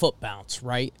about the foot bounce,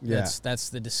 right? Yeah. That's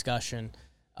the discussion.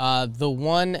 The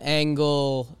one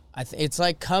angle, it's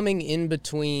like coming in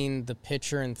between the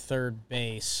pitcher and third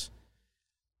base.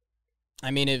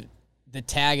 I mean, the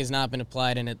tag has not been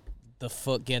applied and the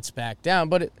foot gets back down,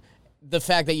 but the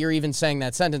fact that you're even saying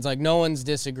that sentence, like no one's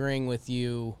disagreeing with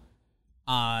you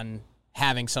on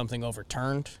having something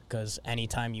overturned, because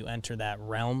anytime you enter that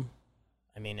realm,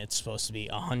 I mean, it's supposed to be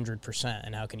 100%,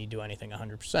 and how can you do anything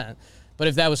 100%? But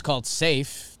if that was called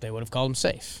safe, they would have called him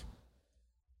safe.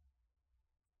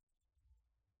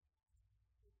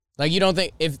 Like, you don't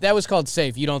think, if that was called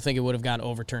safe, you don't think it would have gotten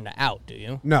overturned to out, do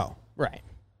you? No. Right.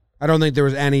 I don't think there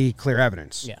was any clear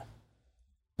evidence. Yeah.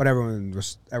 But everyone,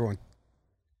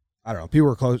 I don't know, people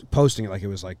were posting it like it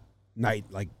was like night,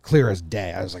 like clear as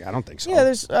day. I was like, I don't think so. Yeah,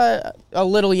 there's a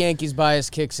little Yankees bias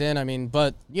kicks in. I mean,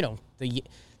 but, the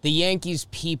Yankees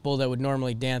people that would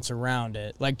normally dance around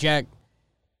it, like Jack,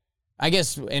 I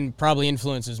guess, and probably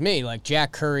influences me, like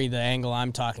Jack Curry, the angle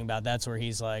I'm talking about, that's where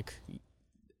he's like,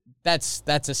 that's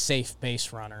a safe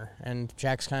base runner, and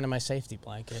Jack's kind of my safety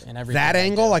blanket and everything. That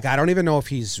angle, like, I don't even know if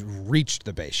he's reached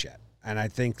the base yet. And I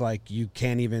think, like, you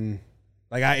can't even...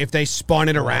 Like, if they spun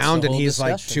it around and he's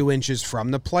like 2 inches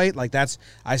from the plate, like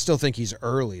I still think he's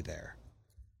early there.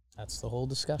 That's the whole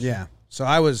discussion. Yeah. So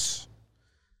I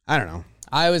don't know.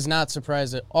 I was not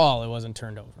surprised at all it wasn't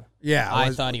turned over. Yeah.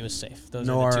 I thought he was safe. Those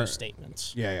are the two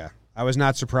statements. Yeah. I was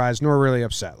not surprised nor really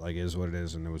upset. Like, it is what it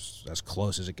is, and it was as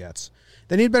close as it gets.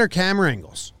 They need better camera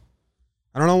angles.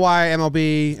 I don't know why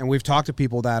MLB, and we've talked to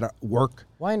people that work.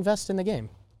 Why invest in the game?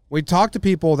 We talked to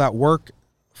people that work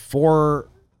for...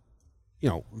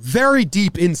 very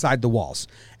deep inside the walls.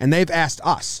 And they've asked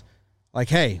us, like,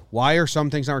 hey, why are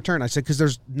some things not returned? I said, because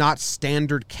there's not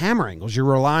standard camera angles. You're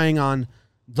relying on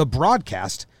the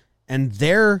broadcast, and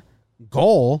their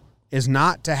goal is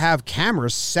not to have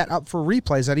cameras set up for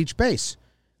replays at each base.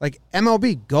 Like,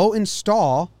 MLB, go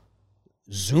install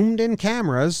zoomed-in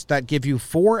cameras that give you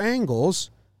 4 angles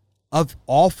of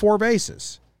all 4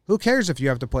 bases. Who cares if you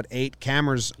have to put 8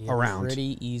 cameras around?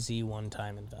 Pretty easy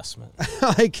one-time investment.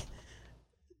 Like...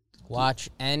 Watch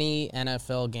any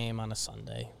NFL game on a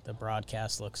Sunday. The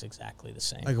broadcast looks exactly the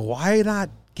same. Like, why not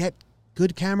get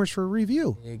good cameras for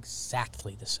review.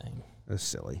 Exactly the same. That's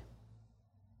silly.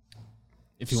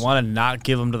 If you want to not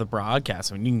give them to the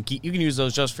broadcast, I mean, you can use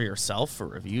those just for yourself for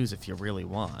reviews if you really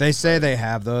want. They say they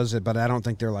have those, but I don't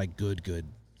think they're like good.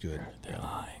 They're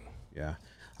lying. Yeah.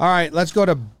 All right, let's go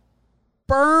to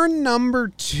burn number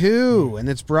 2, and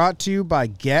it's brought to you by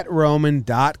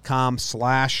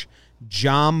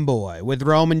GetRoman.com/JohnBoy. With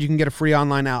Roman, you can get a free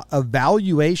online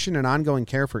evaluation and ongoing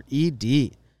care for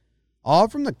ED, all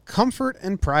from the comfort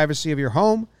and privacy of your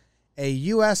home. A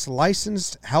U.S.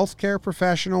 licensed healthcare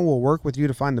professional will work with you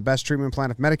to find the best treatment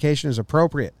plan if medication is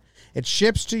appropriate. It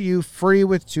ships to you free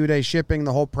with 2-day shipping.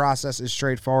 The whole process is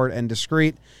straightforward and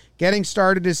discreet. Getting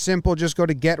started is simple. Just go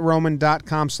to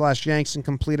GetRoman.com/Yanks and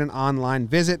complete an online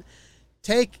visit.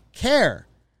 Take care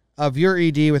of your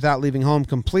ED without leaving home.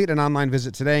 Complete an online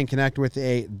visit today and connect with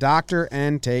a doctor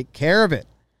and take care of it.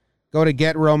 Go to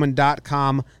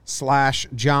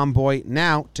GetRoman.com/JohnBoy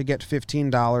now to get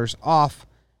 $15 off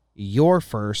your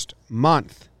first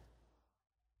month.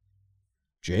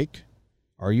 Jake,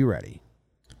 are you ready?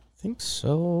 I think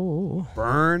so.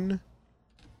 Burn.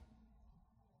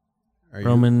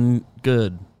 Roman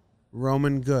good.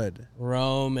 Roman good.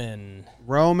 Roman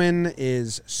Roman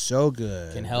is so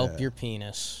good. can help your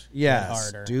penis get Yes,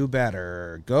 harder. do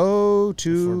better. Go If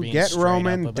to we're being straight up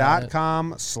about it.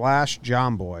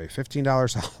 GetRoman.com/JohnBoy.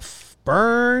 $15 off.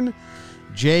 Burn.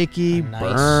 Jakey, A nice,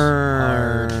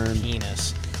 burn. hard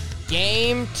penis.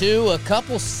 Game 2, a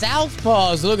couple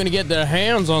Southpaws looking to get their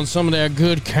hands on some of that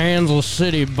good Kansas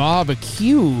City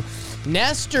barbecue.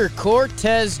 Nestor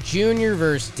Cortez Jr.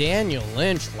 versus Daniel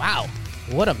Lynch. Wow,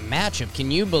 what a matchup.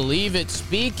 Can you believe it?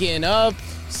 Speaking of,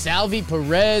 Salvi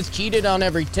Perez cheated on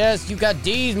every test. You got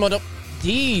D's,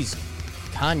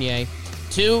 Kanye.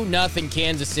 2-0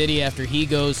 Kansas City after he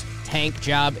goes tank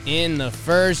job in the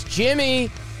first. Jimmy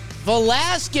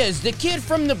Velasquez, the kid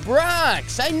from the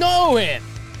Bronx. I know him.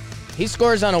 He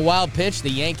scores on a wild pitch, the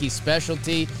Yankees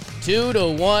specialty.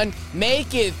 2-1.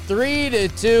 Make it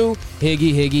 3-2.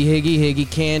 Higgy,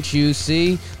 can't you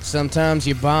see? Sometimes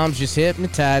your bombs just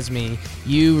hypnotize me.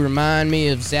 You remind me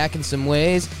of Zach in some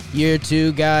ways. You're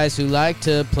two guys who like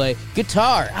to play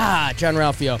guitar. John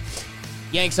Ralphio.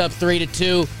 Yanks up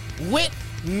 3-2. Whit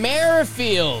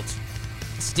Merrifield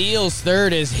steals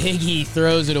third as Higgy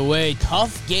throws it away.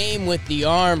 Tough game with the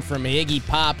arm from Higgy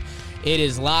Pop. It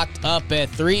is locked up at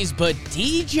 3s, but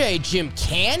DJ Jim,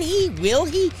 can he? Will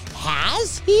he?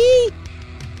 Has he?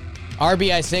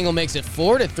 RBI single makes it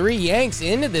 4-3. Yanks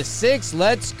into the 6th.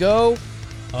 Let's go.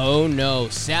 Oh no.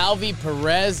 Salvi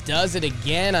Perez does it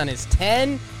again on his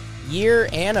 10-year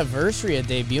anniversary of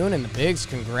debuting in the Bigs.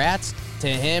 Congrats to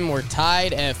him. We're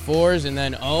tied at 4s, and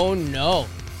then oh no.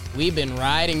 We've been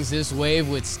riding this wave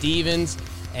with Stevens,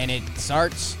 and it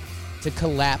starts to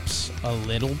collapse a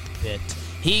little bit.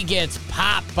 He gets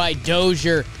popped by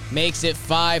Dozier, makes it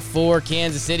 5-4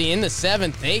 Kansas City. In the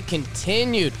 7th, they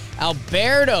continued.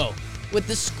 Alberto with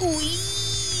the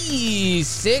squeeze.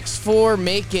 6-4,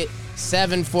 make it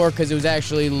 7-4 because it was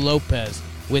actually Lopez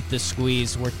with the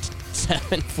squeeze. We're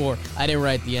 7-4. I didn't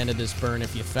write the end of this burn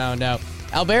if you found out.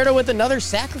 Alberto with another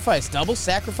sacrifice. Double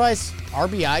sacrifice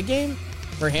RBI game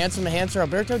for handsome Hanser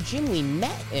Alberto. Jim, we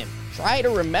met him. Try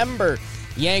to remember.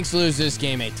 Yanks lose this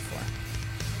game 8-4.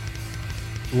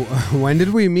 When did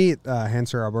we meet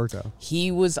Hanser Alberto?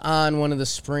 He was on one of the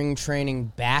spring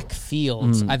training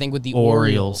backfields, I think with the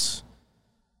Orioles.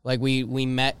 Like we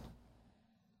met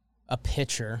a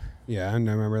pitcher. Yeah, I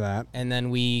remember that. And then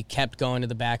we kept going to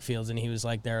the backfields, and he was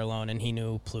like there alone, and he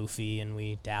knew Plouffe, and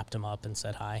we dapped him up and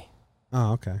said hi.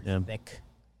 Oh, okay. Yeah. Vic.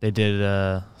 They did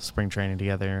spring training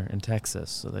together in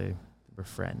Texas, so they were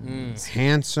friends.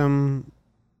 Handsome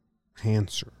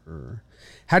Hanser.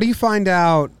 How do you find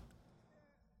out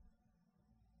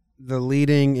the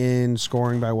leading in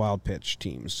scoring by wild pitch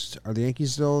teams? Are the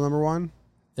Yankees still number 1?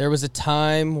 There was a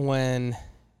time when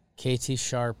KT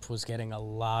Sharp was getting a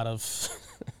lot of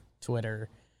Twitter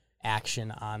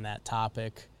action on that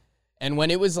topic. And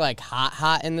when it was like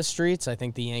hot in the streets, I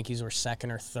think the Yankees were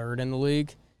 2nd or 3rd in the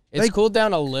league. It's cooled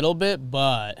down a little bit,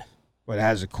 but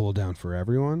has it cooled down for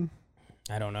everyone?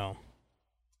 I don't know.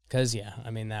 Because, yeah, I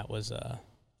mean, that was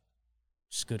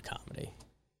just good comedy.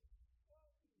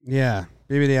 Yeah.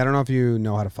 BBD, I don't know if you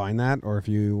know how to find that or if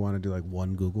you want to do like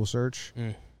one Google search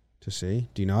to see.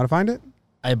 Do you know how to find it?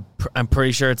 I'm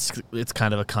pretty sure it's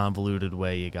kind of a convoluted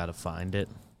way you got to find it.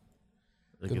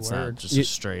 Like Good it's word. not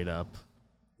just straight up.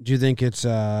 Do you think it's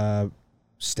StatHead?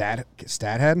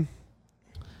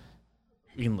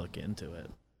 You can look into it.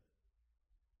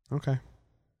 Okay.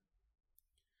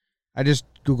 I just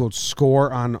Googled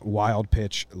score on wild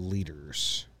pitch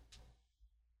leaders.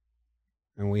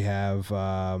 And we have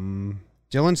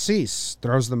Dylan Cease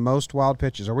throws the most wild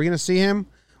pitches. Are we going to see him?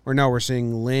 Or no, we're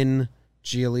seeing Lynn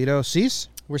Giolito. Cease?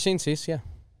 We're seeing Cease, yeah.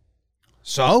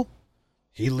 So,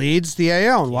 he leads the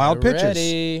AL in wild pitches.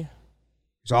 Ready.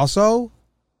 He's also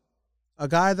a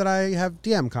guy that I have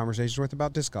DM conversations with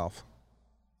about disc golf.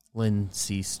 Lynn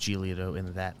Cease Giolito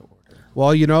in that order. Well,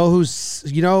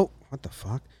 what the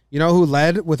fuck? You know who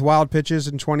led with wild pitches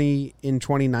in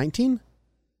 2019?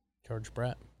 George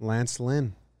Brett. Lance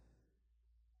Lynn.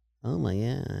 Oh my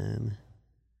god.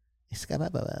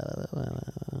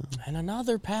 And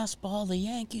another pass ball. The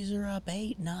Yankees are up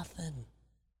 8-0.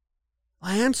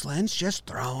 Lance Lynn's just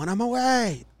throwing them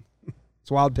away. It's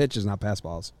wild pitches, not pass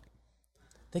balls.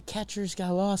 The catchers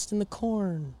got lost in the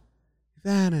corn.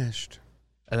 Vanished.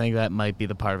 I think that might be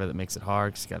the part of it that makes it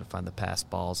hard because you got to find the pass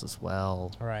balls as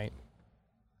well. All right.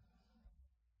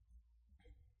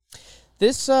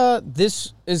 This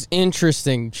is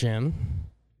interesting, Jim,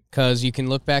 because you can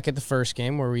look back at the first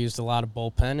game where we used a lot of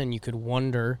bullpen, and you could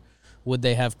wonder, would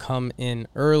they have come in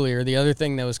earlier? The other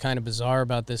thing that was kind of bizarre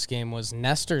about this game was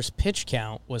Nestor's pitch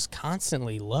count was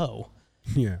constantly low.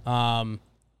 Yeah.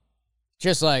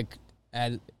 Just like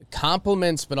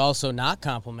compliments, but also not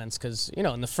compliments, because,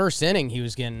 in the first inning,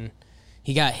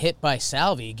 he got hit by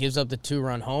Salvi. He gives up the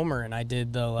 2-run homer, and I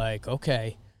did the,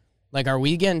 okay. Are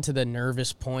we getting to the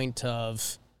nervous point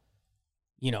of,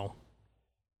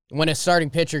 when a starting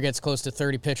pitcher gets close to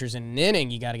 30 pitchers in an inning,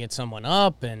 you got to get someone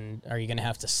up, and are you going to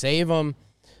have to save them?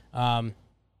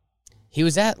 He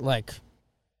was at,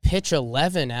 pitch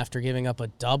 11 after giving up a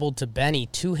double to Benny,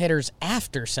 2 hitters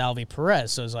after Salvi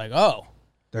Perez. So it's oh.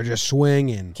 They're just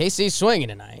swinging. KC's swinging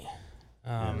tonight.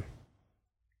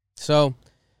 So,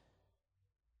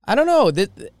 I don't know.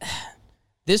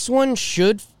 This one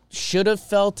should have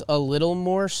felt a little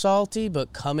more salty,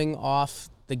 but coming off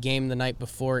the game the night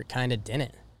before, it kind of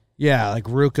didn't. Yeah,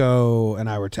 Ruocco and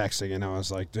I were texting, and I was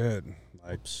like, dude,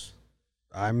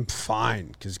 I'm fine,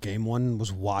 because game 1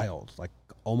 was wild.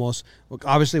 Almost,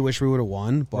 obviously wish we would have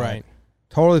won, but right.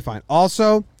 Totally fine.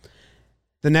 Also,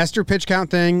 the Nestor pitch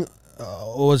count thing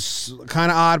was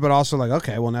kind of odd, but also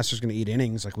okay, well, Nestor's going to eat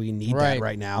innings. We need that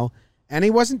right now. And he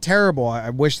wasn't terrible. I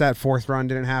wish that 4th run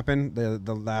didn't happen,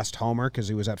 the last homer, because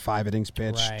he was at 5 innings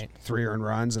pitched, right. 3 earned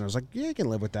runs, and I was like, yeah, you can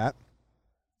live with that.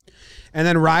 And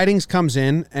then Ridings comes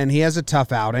in, and he has a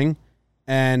tough outing,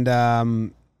 and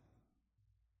I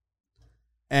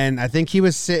think he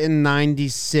was sitting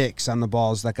 96 on the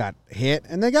balls that got hit,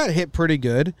 and they got hit pretty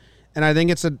good. And I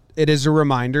think it is a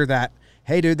reminder that,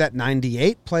 hey, dude, that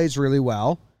 98 plays really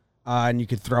well, and you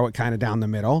could throw it kind of down the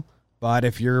middle. But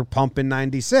if you're pumping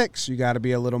 96, you got to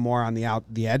be a little more on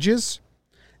the edges.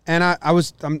 And I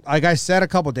was like I said a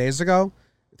couple days ago,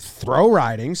 throw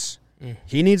Ridings.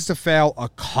 He needs to fail a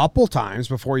couple times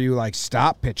before you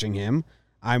stop pitching him.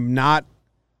 I'm not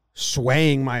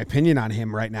swaying my opinion on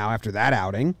him right now after that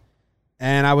outing.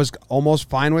 And I was almost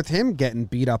fine with him getting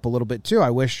beat up a little bit too.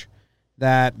 I wish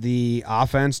that the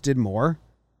offense did more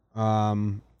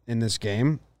in this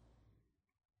game.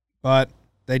 But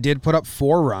they did put up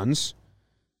 4 runs.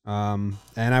 And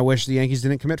I wish the Yankees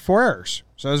didn't commit 4 errors.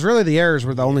 So it was really the errors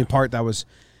were the only part that was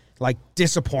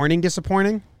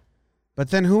disappointing. But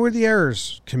then who were the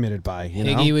errors committed by?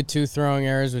 Higgy with 2 throwing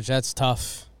errors, which that's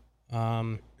tough.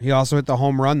 He also hit the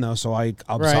home run, though, so I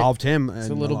absolved him. It's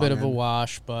a little bit of a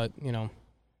wash, but, if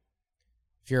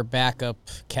you're a backup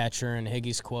catcher in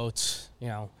Higgy's quotes,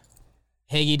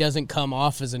 Higgy doesn't come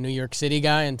off as a New York City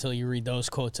guy until you read those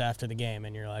quotes after the game,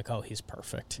 and you're like, oh, he's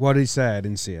perfect. What did he say? I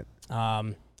didn't see it.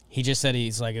 He just said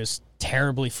it was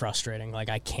terribly frustrating.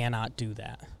 I cannot do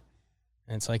that.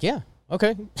 And it's yeah,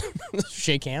 okay.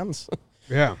 Shake hands.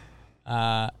 Yeah.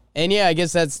 And yeah, I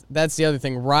guess that's the other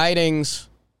thing. Ridings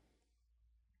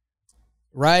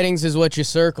is what you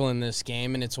circle in this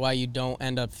game, and it's why you don't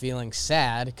end up feeling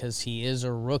sad, because he is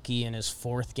a rookie in his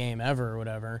 4th game ever or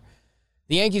whatever.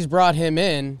 The Yankees brought him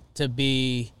in to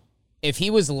be, if he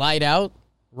was light out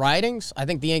Ridings, I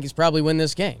think the Yankees probably win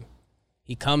this game.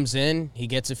 He comes in, he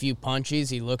gets a few punches,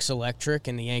 he looks electric,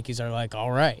 and the Yankees are like,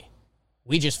 all right,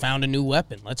 we just found a new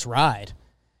weapon. Let's ride.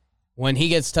 When he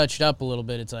gets touched up a little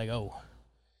bit, it's oh.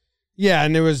 Yeah,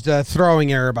 and there was the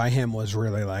throwing error by him was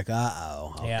really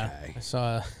uh-oh. Okay. Yeah, I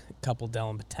saw a couple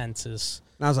Dellin Potences.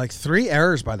 And I was 3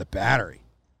 errors by the battery.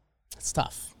 It's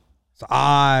tough. It's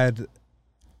odd.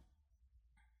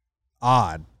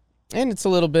 And it's a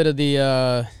little bit of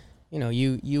the,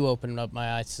 you opened up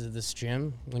my eyes to this,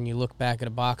 Jim, when you look back at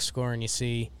a box score and you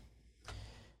see,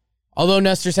 although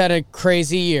Nestor's had a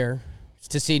crazy year,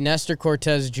 to see Nestor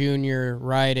Cortez Jr.,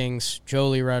 Ridings,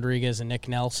 Joely Rodriguez, and Nick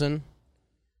Nelson,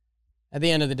 at the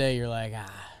end of the day, you're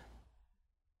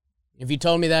If you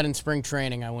told me that in spring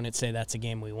training, I wouldn't say that's a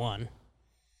game we won.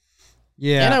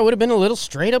 Yeah. And I would have been a little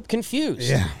straight up confused.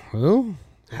 Yeah. Who?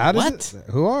 How does What?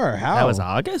 it? Who are? How? That was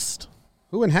August?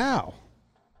 Who and how?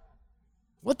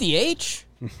 What the H?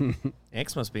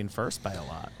 Yanks must be in first by a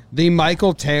lot. The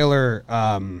Michael Taylor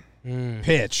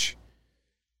pitch,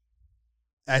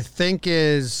 I think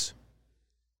is,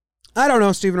 I don't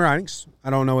know Stephen Ridings.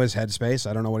 I don't know his headspace.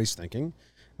 I don't know what he's thinking.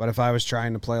 But if I was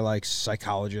trying to play like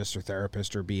psychologist or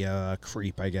therapist or be a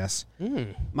creep, I guess,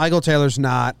 Michael Taylor's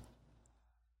not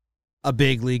a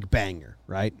big league banger,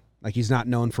 right? Like, he's not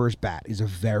known for his bat. He's a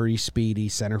very speedy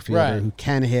center fielder Right. who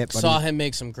can hit. But Saw him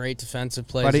make some great defensive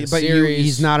plays But, in he, the but you, series.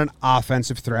 he's not an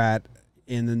offensive threat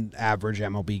in the average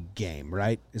MLB game,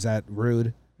 right? Is that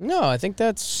rude? No, I think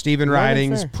that's Steven more than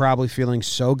Ridings fair. probably feeling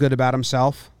so good about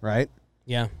himself, right?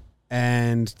 Yeah.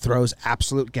 And throws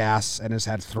absolute gas and has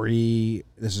had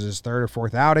this is his third or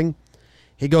fourth outing.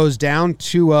 He goes down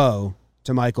 2-0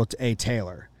 to Michael A.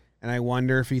 Taylor. And I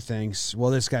wonder if he thinks,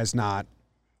 well, this guy's not,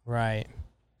 Right.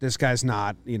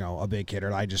 a big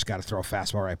hitter. I just got to throw a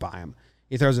fastball right by him.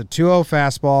 He throws a 2-0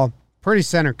 fastball, pretty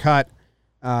center cut,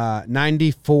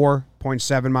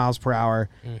 94.7 miles per hour,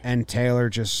 and Taylor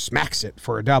just smacks it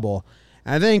for a double.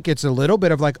 And I think it's a little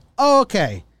bit of like, oh,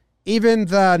 okay, even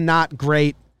the not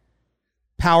great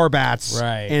power bats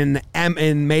Right.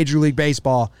 in Major League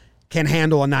Baseball can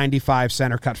handle a 95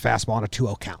 center cut fastball on a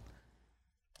 2-0 count.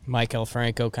 Michael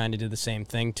Franco kind of did the same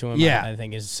thing to him. Yeah. I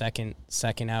think his second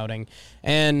outing.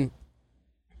 And,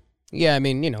 yeah, I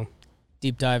mean,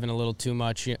 deep diving a little too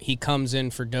much. He comes in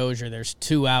for Dozier. There's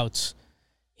 2 outs.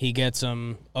 He gets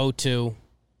him 0-2,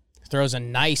 throws a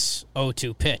nice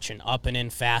 0-2 pitch, an up and in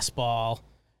fastball,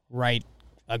 right,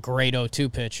 a great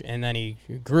 0-2 pitch, and then he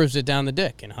grooves it down the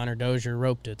dick, and Hunter Dozier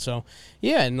roped it. So,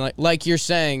 yeah, and like you're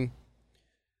saying,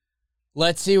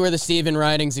 let's see where the Steven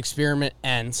Ridings experiment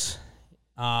ends.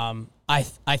 I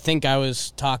think I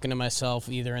was talking to myself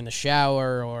either in the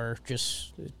shower or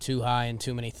just too high and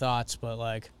too many thoughts, but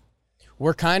like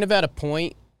we're kind of at a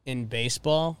point in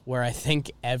baseball where I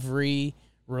think every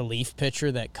relief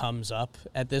pitcher that comes up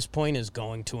at this point is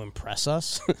going to impress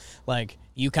us. Like,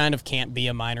 you kind of can't be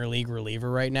a minor league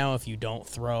reliever right now if you don't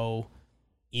throw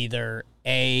either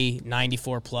a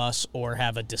 94 plus or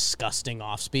have a disgusting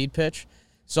off-speed pitch.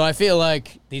 So I feel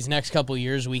like these next couple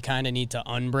years we kind of need to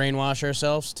unbrainwash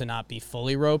ourselves to not be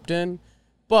fully roped in.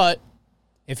 But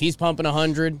if he's pumping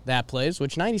 100, that plays,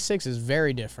 which 96 is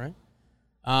very different.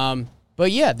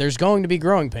 But yeah, there's going to be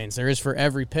growing pains. There is for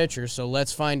every pitcher. So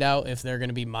let's find out if they're going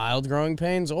to be mild growing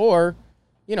pains or,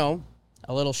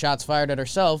 a little shots fired at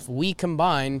ourselves. We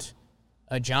combined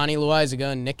a Johnny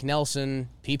Loizaga and Nick Nelson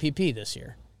PPP this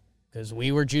year because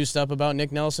we were juiced up about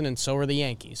Nick Nelson and so were the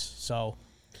Yankees. So.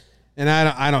 And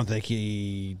I don't think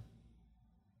he.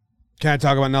 Can I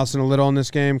talk about Nelson a little in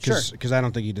this game? Sure. Because I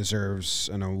don't think he deserves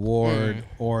an award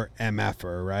or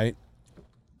MFer, right?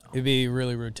 It'd be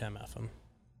really rude to MF him.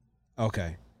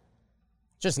 Okay.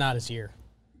 Just not his year.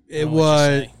 It What would you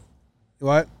was. say?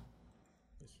 What?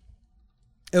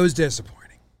 It was disappointing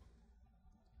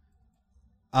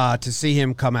to see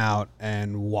him come out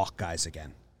and walk guys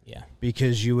again. Yeah.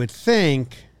 Because you would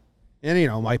think,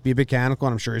 and might be mechanical,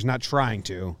 and I'm sure he's not trying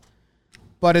to,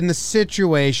 but in the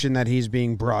situation that he's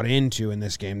being brought into in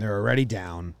this game, they're already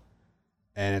down,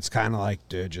 and it's kind of like,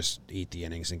 dude, just eat the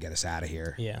innings and get us out of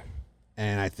here. Yeah.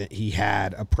 And I think he's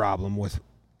had a problem with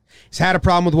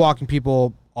walking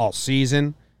people all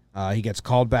season. He gets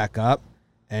called back up,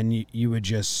 and you would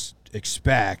just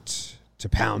expect to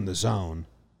pound the zone.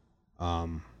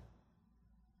 And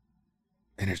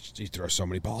he throws so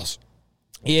many balls.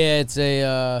 Yeah, it's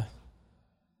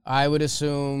I would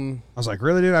assume. I was like,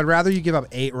 really, dude? I'd rather you give up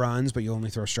 8 runs, but you only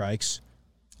throw strikes.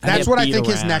 I That's get what I beat think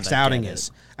his around, next I outing get is.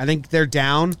 it. I think they're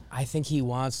down. I think he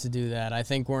wants to do that. I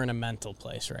think we're in a mental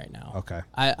place right now. Okay.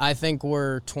 I think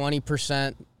we're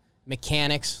 20%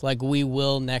 mechanics. Like, we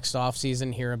will next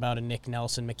offseason hear about a Nick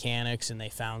Nelson mechanics and they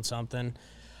found something.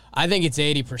 I think it's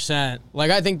 80%. Like,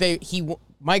 I think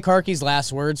Mike Harkey's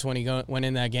last words when he went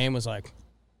in that game was like,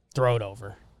 throw it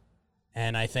over.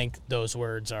 And I think those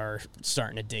words are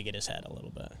starting to dig at his head a little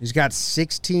bit. He's got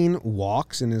 16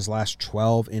 walks in his last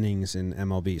 12 innings in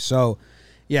MLB. So,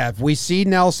 yeah, if we see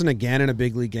Nelson again in a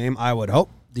big league game, I would hope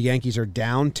the Yankees are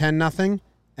down 10-0,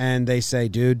 and they say,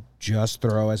 dude, just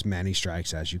throw as many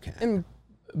strikes as you can. And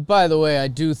by the way, I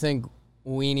do think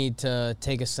we need to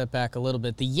take a step back a little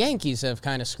bit. The Yankees have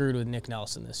kind of screwed with Nick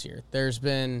Nelson this year.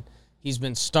 He's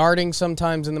been starting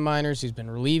sometimes in the minors. He's been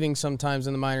relieving sometimes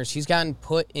in the minors. He's gotten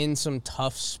put in some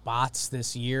tough spots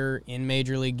this year in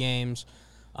major league games.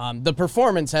 The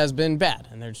performance has been bad,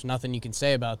 and there's nothing you can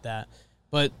say about that.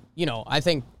 But, I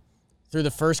think through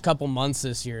the first couple months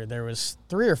this year, there was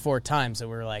 3 or 4 times that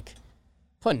we were like,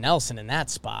 putting Nelson in that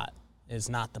spot is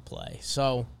not the play.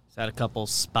 So He's had a couple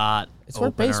spot it's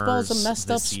where baseball's a openers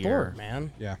messed up this sport, year.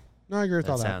 man. Yeah. No, I agree with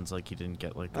all That that. sounds like he didn't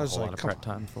get like I a was whole like, lot of come prep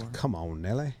time for. Come on,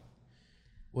 Nelly.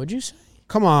 Would you say?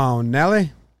 Come on,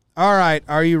 Nelly. All right,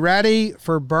 are you ready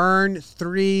for Burn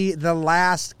 3, the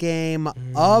last game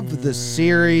of the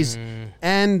series,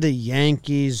 and the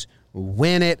Yankees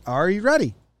win it? Are you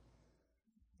ready?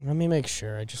 Let me make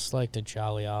sure. I just liked a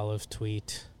Jolly Olive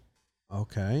tweet.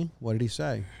 Okay, what did he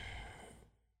say?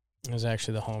 It was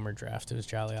actually the Homer draft. It was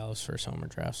Jolly Olive's first Homer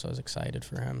draft, so I was excited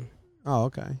for him. Oh,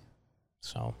 okay.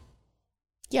 So,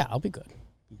 yeah, I'll be good.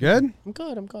 Good? I'm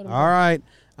good. All right,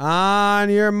 on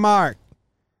your mark.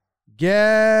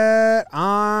 Get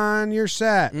on your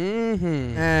set.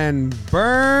 Mm-hmm. And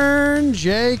burn,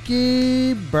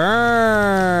 Jakey,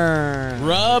 burn.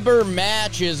 Rubber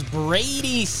matches.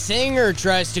 Brady Singer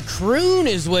tries to croon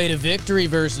his way to victory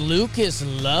versus Lucas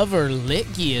Lover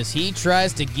Licky as he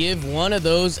tries to give one of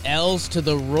those L's to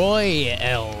the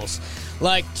Royals.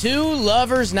 Like two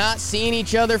lovers not seeing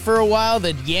each other for a while,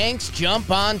 the Yanks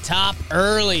jump on top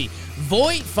early.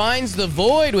 Voit finds the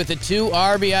void with a 2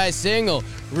 RBI single.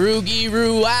 Roogie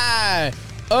Ruai.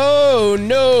 Oh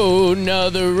no,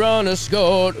 another runner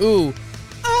scored. Ooh.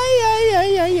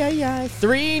 Ay.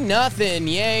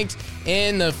 3-0 Yanks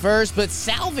in the first, but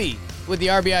Salvi with the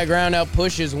RBI ground out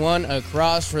pushes one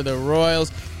across for the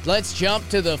Royals. Let's jump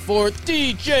to the fourth.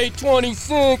 DJ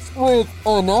 26 with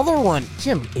another one.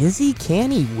 Jim, is he?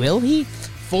 Can he? Will he?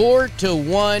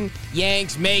 4-1.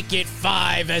 Yanks make it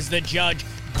 5 as the judge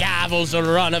gavels a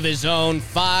run of his own.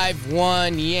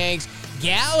 5-1 Yanks.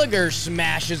 Gallagher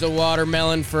smashes a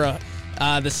watermelon for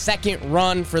the second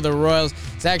run for the Royals.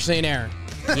 It's actually an error.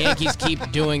 The Yankees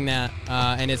keep doing that,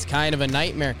 and it's kind of a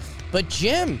nightmare. But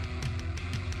Jim,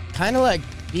 kind of like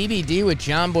BBD with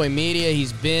John Boy Media,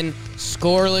 he's been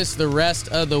scoreless the rest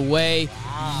of the way.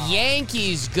 Wow.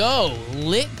 Yankees go.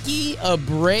 Litke,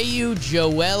 Abreu,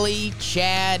 Joely,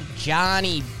 Chad,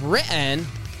 Johnny, Britton.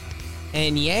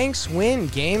 And Yanks win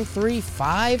Game 3,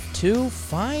 5-2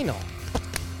 final.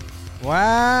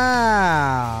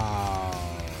 Wow.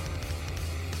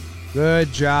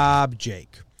 Good job,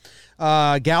 Jake.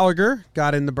 Gallagher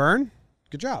got in the burn.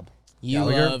 Good job. You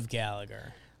Gallagher. love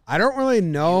Gallagher. I don't really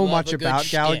know You love much a good about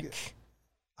Gallagher. shtick.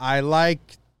 I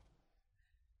like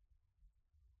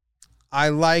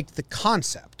the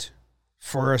concept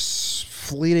for a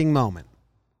fleeting moment.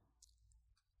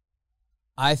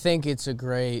 I think it's a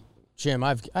great... Jim,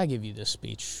 I give you this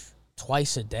speech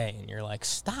twice a day, and you're like,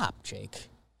 stop, Jake.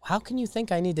 How can you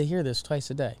think I need to hear this twice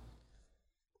a day?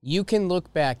 You can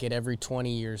look back at every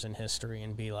 20 years in history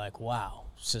and be like, wow,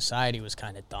 society was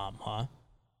kind of dumb, huh?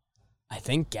 I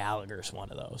think Gallagher's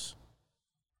one of those.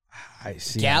 I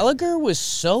see. Gallagher was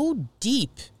so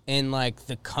deep in, like,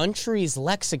 the country's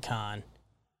lexicon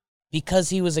because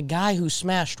he was a guy who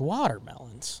smashed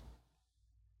watermelons.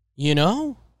 You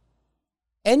know?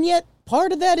 And yet,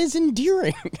 part of that is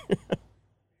endearing.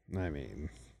 I mean...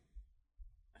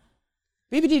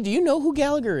 BBD, do you know who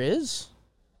Gallagher is?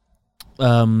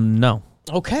 No.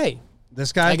 Okay.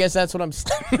 This guy? I guess that's what I'm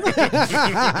saying. Is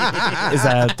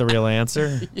that the real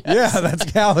answer? Yeah,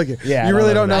 that's Gallagher. Yeah, you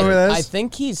really don't know who that is? I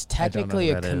think he's technically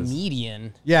who a that is.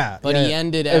 comedian, Yeah. but yeah. he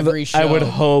ended every show. I would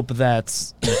hope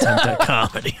that's an attempt at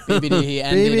comedy. BBD, he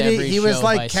ended BBD, every he was show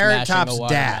like by Carrot smashing Top's a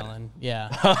dad. watermelon.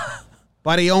 Yeah.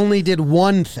 But he only did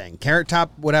one thing. Carrot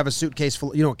Top would have a suitcase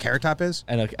full... You know what Carrot Top is?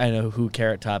 I know who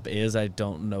Carrot Top is. I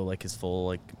don't know like his full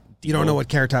like. You don't know what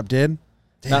Carrot Top did?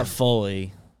 Damn. Not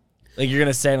fully. Like you're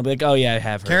gonna say, and I'll be like, oh yeah, I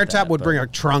have heard Carrot Top that, would but- bring a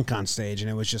trunk on stage, and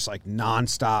it was just like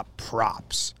nonstop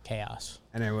props. Chaos.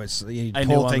 And it was he'd I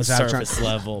knew pull on the things out. surface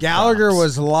level. Gallagher props.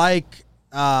 was like,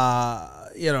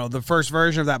 the first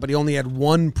version of that, but he only had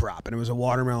one prop, and it was a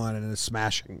watermelon and a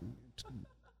smashing.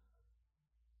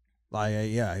 Like,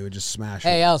 yeah, he would just smash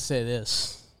Hey, it. I'll say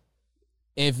this.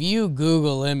 If you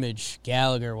Google image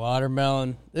Gallagher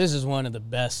watermelon, this is one of the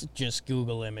best just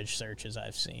Google image searches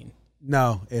I've seen.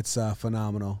 No, it's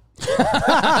phenomenal.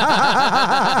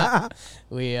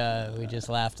 We just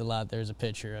laughed a lot. There's a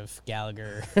picture of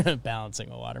Gallagher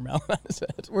balancing a watermelon on his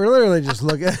head. We're literally just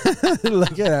looking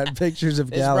at pictures of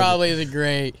This Gallagher. probably isn't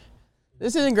great.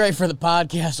 This isn't great for the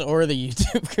podcast or the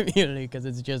YouTube community because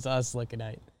it's just us looking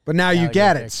at it. But now you Gallagher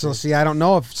get it. pictures. So see, I don't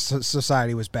know if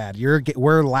society was bad.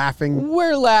 We're laughing.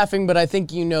 We're laughing, but I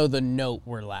think you know the note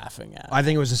we're laughing at. I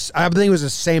think it was the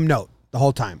same note the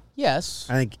whole time. Yes,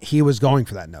 I think he was going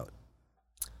for that note.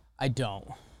 I don't.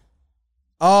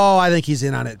 Oh, I think he's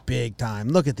in on it big time.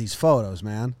 Look at these photos,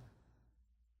 man.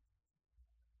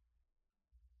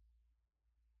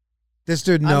 This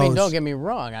dude knows. I mean, don't get me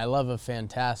wrong. I love a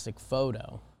fantastic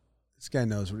photo. This guy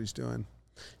knows what he's doing.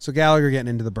 So Gallagher getting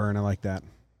into the burn. I like that.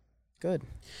 Good.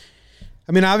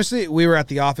 I mean, obviously, we were at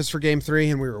the office for Game 3,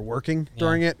 and we were working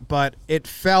during it, but it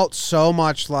felt so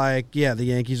much like, yeah, the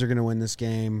Yankees are going to win this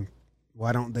game.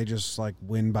 Why don't they just, like,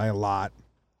 win by a lot?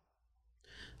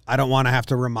 I don't want to have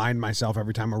to remind myself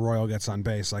every time a Royal gets on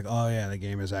base, like, oh, yeah, the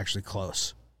game is actually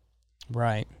close.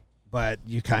 Right. But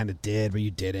you kind of did, but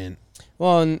you didn't.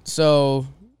 Well, and so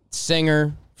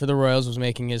Singer for the Royals was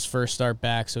making his first start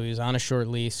back, so he was on a short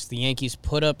lease. The Yankees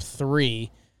put up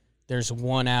 3. There's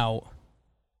 1 out.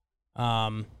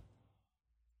 And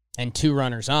 2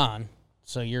 runners on.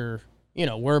 So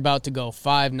we're about to go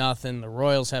 5-0. The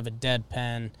Royals have a dead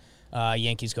pen.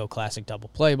 Yankees go classic double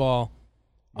play ball.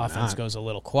 Offense goes a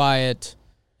little quiet.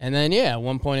 And then, at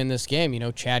one point in this game,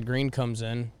 Chad Green comes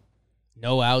in.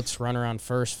 No outs, runner on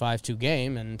first, 5-2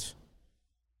 game, and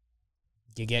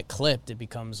you get clipped. It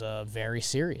becomes a very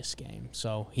serious game.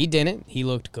 So he didn't. He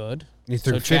looked good. He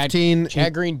threw so 15.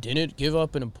 Chad Green didn't give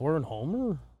up an important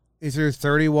homer. He threw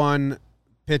 31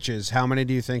 pitches. How many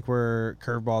do you think were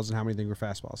curveballs and how many do you think were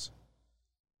fastballs?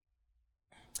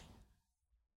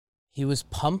 He was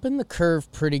pumping the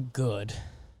curve pretty good.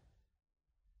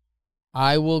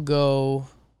 I will go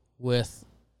with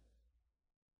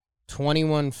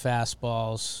 21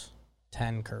 fastballs,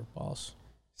 10 curveballs.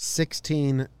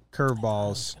 16 It's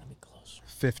curveballs, gonna be closer.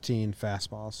 15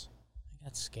 fastballs. I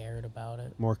got scared about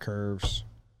it. More curves.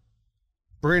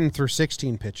 Britton threw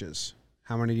 16 pitches.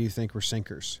 How many do you think were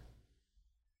sinkers?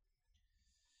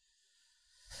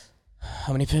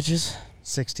 How many pitches?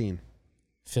 16.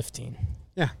 15.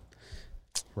 Yeah.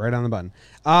 Right on the button.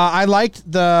 I liked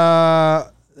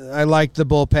the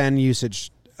bullpen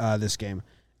usage this game.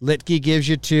 Litke gives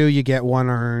you 2, you get 1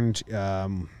 earned.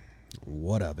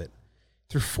 What of it?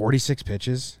 Threw 46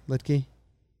 pitches, Litke.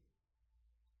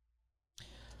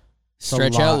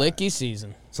 Stretch out Licky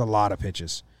season. It's a lot of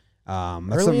pitches. That's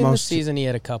Early the in most, the season, he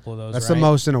had a couple of those. That's right? the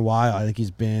most in a while. I think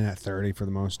he's been at 30 for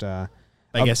the most. I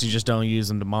guess you just don't use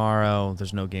them tomorrow.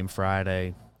 There's no game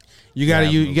Friday. You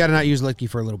gotta not use Litke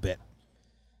for a little bit.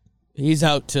 He's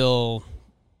out till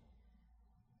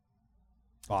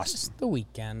Boston. the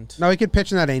weekend. No, he could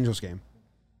pitch in that Angels game.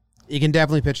 He can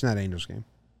definitely pitch in that Angels game,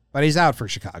 but he's out for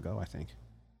Chicago, I think.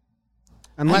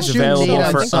 Unless He's you available need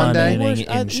on for Sunday. uninning in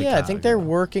I think Chicago. they're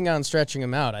working on stretching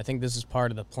him out. I think this is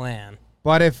part of the plan.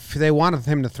 But if they wanted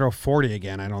him to throw 40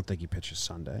 again, I don't think he pitches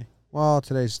Sunday. Well,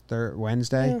 today's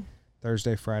Wednesday, Yeah.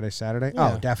 Thursday, Friday, Saturday.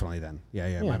 Yeah. Oh, definitely then. Yeah,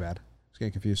 my Yeah. bad. I was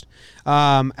getting confused.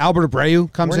 Albert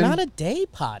Abreu comes We're in. not a day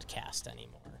podcast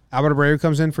anymore. Albert Abreu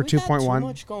comes in for We got 2.1. too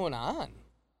much going on.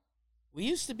 We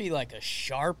used to be like a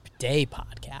sharp day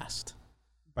podcast.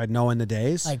 By knowing the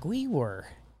days. Like we were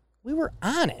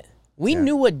on it. We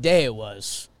knew what day it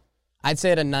was. I'd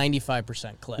say at a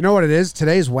 95% clip. You know what it is?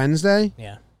 Today's Wednesday,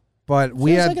 Yeah. but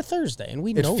we Feels had like a Thursday, and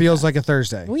we it know feels that. like a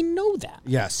Thursday. We know that.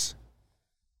 Yes.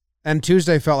 And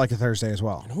Tuesday felt like a Thursday as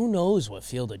well. And who knows what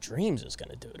Field of Dreams is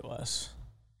going to do to us.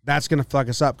 That's going to fuck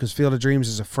us up because Field of Dreams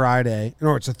is a Friday.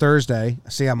 No, it's a Thursday.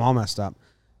 See, I'm all messed up.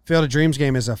 Field of Dreams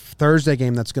game is a Thursday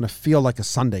game that's going to feel like a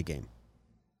Sunday game.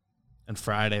 And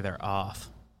Friday they're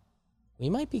off. We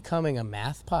might be becoming a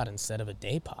math pod instead of a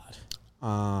day pod.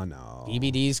 Oh, no.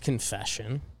 BBD's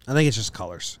confession. I think it's just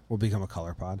colors. We'll become a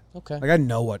color pod. Okay. Like, I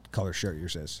know what color shirt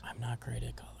yours is. I'm not great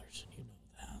at colors. You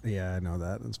know that. Yeah, I know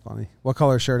that. That's funny. What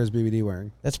color shirt is BBD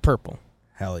wearing? That's purple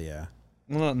Hell yeah.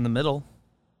 Well, in the middle.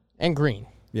 and green.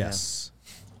 Yes.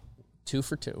 2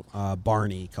 for 2.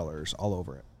 Barney colors all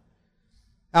over it.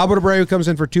 Albert Abreu comes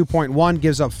in for 2.1,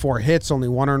 gives up 4 hits, only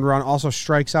 1 earned run, also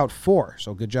strikes out 4.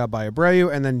 So good job by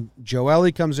Abreu. And then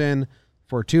Joely comes in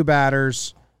for 2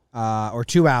 batters, or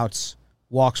 2 outs,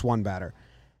 walks 1 batter.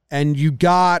 And you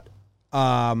got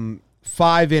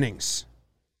 5 innings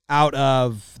out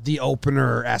of the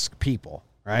opener-esque people,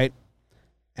 right?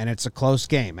 And it's a close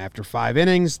game. After 5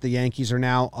 innings, the Yankees are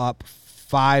now up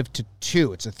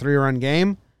 5-2. It's a 3-run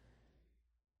game.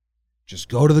 Just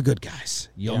go to the good guys.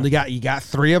 You got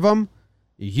 3 of them.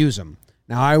 You use them.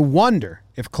 Now I wonder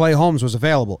if Clay Holmes was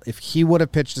available, if he would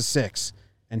have pitched the 6th,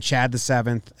 and Chad the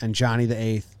 7th, and Johnny the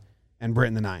 8th, and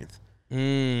Britton the 9th.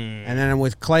 And then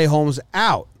with Clay Holmes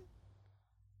out,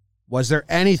 was there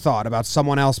any thought about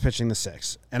someone else pitching the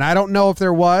 6th? And I don't know if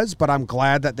there was, but I'm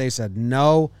glad that they said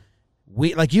no.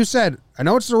 We, like you said, I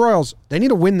know it's the Royals. They need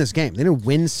to win this game. They need to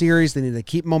win series. They need to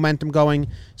keep momentum going.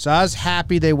 So I was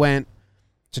happy they went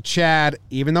to Chad,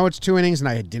 even though it's 2 innings, and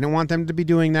I didn't want them to be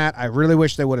doing that. I really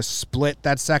wish they would have split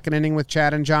that 2nd inning with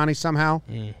Chad and Johnny somehow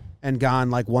and gone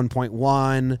like 1.1,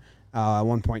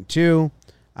 1.2.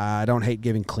 I don't hate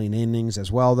giving clean innings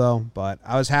as well, though, but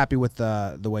I was happy with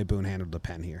the way Boone handled the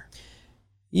pen here.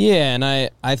 Yeah, and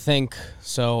I think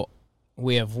so.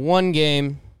 We have one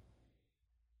game,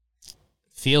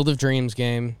 Field of Dreams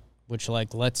game, which,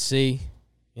 like, let's see.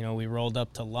 You know, we rolled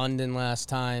up to London last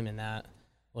time, and that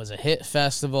was a hit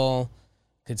festival.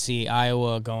 Could see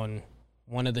Iowa going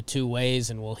one of the two ways,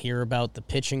 and we'll hear about the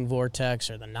pitching vortex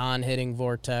or the non-hitting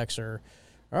vortex or,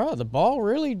 oh, the ball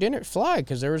really didn't fly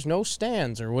because there was no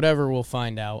stands or whatever. We'll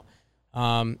find out.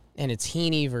 And it's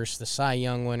Heaney versus the Cy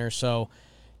Young winner, so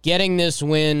getting this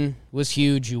win was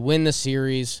huge. You win the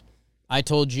series. I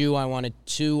told you I wanted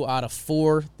 2 out of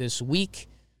 4 this week.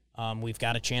 We've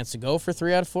got a chance to go for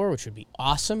 3 out of 4, which would be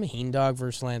awesome. Heen Dog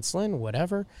versus Lance Lynn,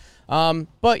 whatever.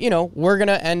 But, you know, we're going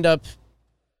to end up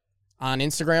on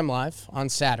Instagram Live on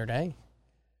Saturday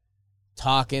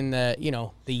talking that, you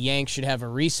know, the Yanks should have a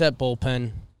reset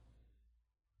bullpen.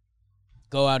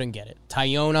 Go out and get it.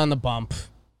 Tyone on the bump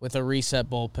with a reset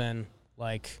bullpen.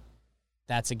 Like,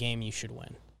 that's a game you should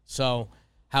win. So,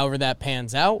 however that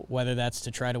pans out, whether that's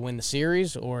to try to win the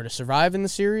series or to survive in the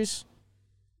series,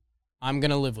 I'm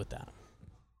going to live with that.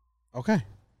 Okay.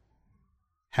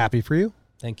 Happy for you.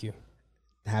 Thank you.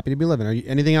 Happy to be living.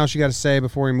 Anything else you got to say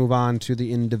before we move on to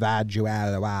the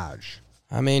individualage?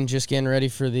 I mean, just getting ready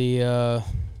for the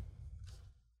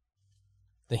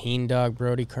Heen Dog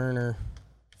Brody Kerner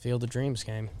Field of Dreams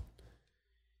game.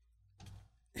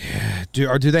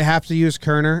 Do they have to use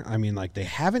Kerner? I mean, like, they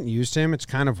haven't used him. It's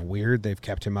kind of weird they've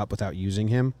kept him up without using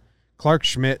him. Clark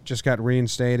Schmidt just got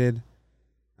reinstated.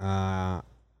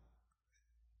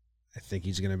 I think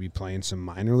he's going to be playing some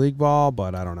minor league ball,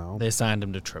 but I don't know. They signed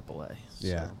him to AAA. So.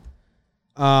 Yeah.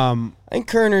 I think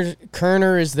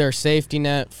Kerner is their safety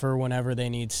net for whenever they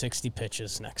need 60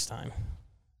 pitches next time.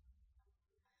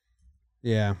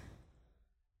 Yeah.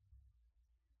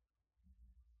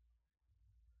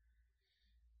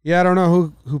 Yeah, I don't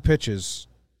know who pitches.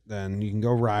 Then you can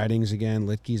go Ridings again.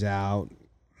 Litke's out.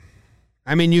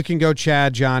 I mean, you can go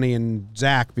Chad, Johnny, and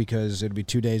Zach because it'd be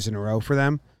 2 days in a row for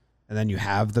them, and then you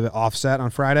have the offset on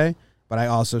Friday. But I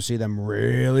also see them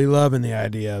really loving the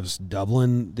idea of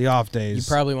doubling the off days.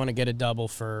 You probably want to get a double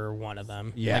for one of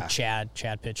them. Yeah. Like Chad.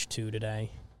 Chad pitched 2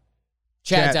 today.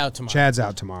 Chad's out tomorrow. Chad's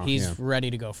out tomorrow. He's ready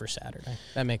to go for Saturday.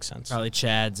 That makes sense. Probably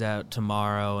Chad's out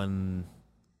tomorrow, and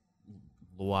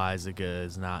Loizaga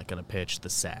is not going to pitch the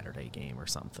Saturday game or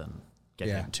something. Get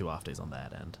him 2 off days on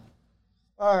that end.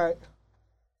 All right.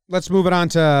 Let's move it on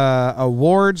to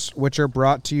awards, which are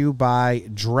brought to you by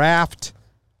Draft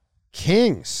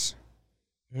Kings.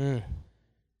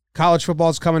 College football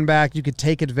is coming back. You could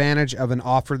take advantage of an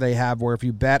offer they have where if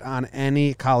you bet on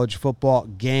any college football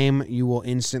game, you will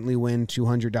instantly win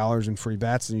 $200 in free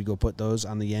bets, and you go put those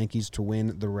on the Yankees to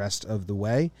win the rest of the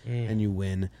way, and you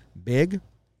win big.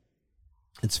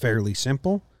 It's fairly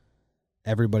simple.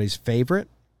 Everybody's favorite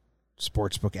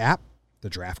sportsbook app, the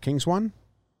DraftKings one.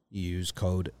 You use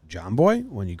code JOHNBOY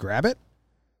when you grab it.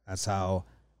 That's how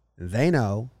they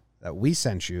know that we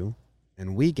sent you,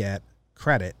 and we get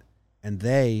credit, and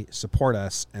they support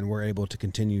us, and we're able to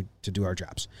continue to do our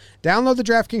jobs. Download the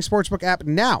DraftKings Sportsbook app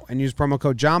now and use promo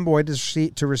code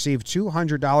JOHNBOY to receive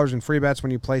 $200 in free bets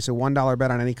when you place a $1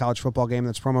 bet on any college football game.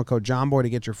 That's promo code JOHNBOY to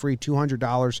get your free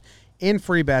 $200 in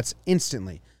free bets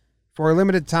instantly. For a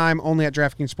limited time, only at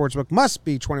DraftKings Sportsbook. Must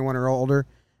be 21 or older.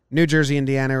 New Jersey,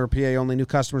 Indiana, or PA only. New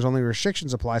customers only.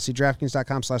 Restrictions apply. See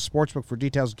DraftKings.com/sportsbook for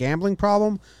details. Gambling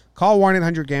problem? Call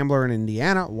 1-800-GAMBLER in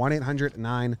Indiana.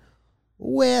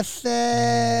 1-800-9-WITH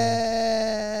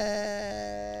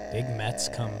IT. Big Mets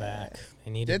come back.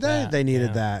 They needed Did they? that. They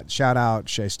needed that. Shout out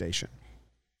Shea Station.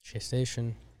 Shea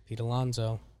Station. Pete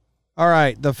Alonso. All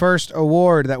right. The first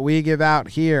award that we give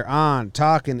out here on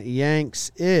Talkin'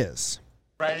 Yanks is...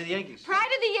 Pride of the Yankees. Pride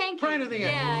of the Yankees. Pride of the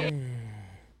Yankees. Yeah.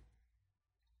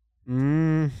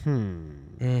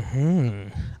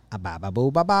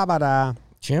 Ba-ba-boo-ba-ba-ba-da.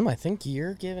 Jim, I think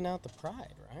you're giving out the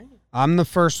pride, right? I'm the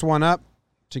first one up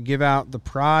to give out the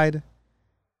pride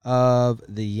of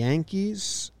the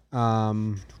Yankees.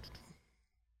 And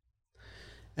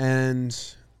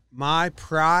my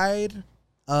pride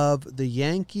of the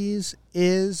Yankees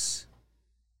is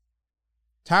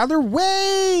Tyler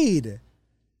Wade.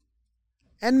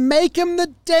 And make him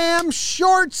the damn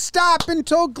shortstop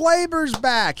until Glaber's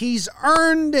back. He's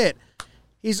earned it.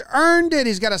 He's earned it.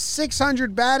 He's got a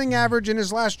 .600 batting average in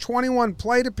his last 21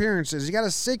 plate appearances. He got a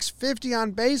 .650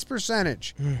 on base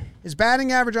percentage. His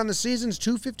batting average on the season's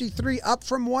 .253, up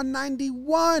from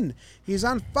 .191. He's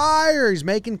on fire. He's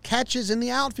making catches in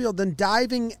the outfield, then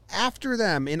diving after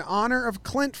them in honor of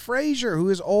Clint Frazier,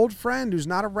 who is old friend, who's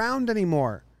not around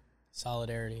anymore.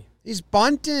 Solidarity. He's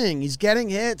bunting. He's getting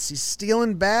hits. He's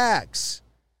stealing backs.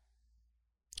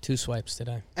 2 swipes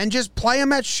today. And just play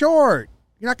him at short.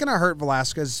 You're not going to hurt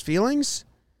Velasquez's feelings.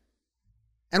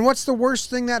 And what's the worst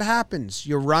thing that happens?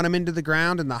 You run him into the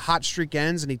ground and the hot streak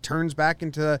ends and he turns back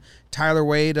into Tyler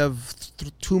Wade of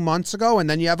 2 months ago, and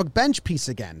then you have a bench piece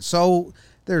again. So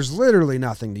there's literally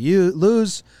nothing to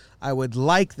lose. I would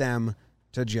like them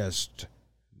to just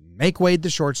make Wade the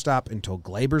shortstop until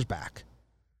Glaber's back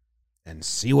and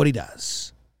see what he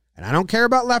does. And I don't care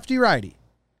about lefty-righty.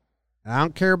 I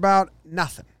don't care about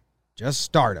nothing. Just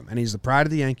start him. And he's the pride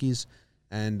of the Yankees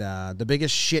and the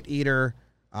biggest shit eater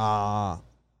in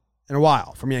a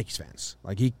while from Yankees fans.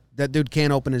 Like that dude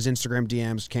can't open his Instagram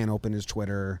DMs, can't open his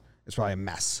Twitter. It's probably a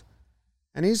mess.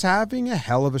 And he's having a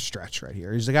hell of a stretch right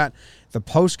here. He's got the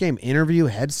post-game interview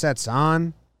headsets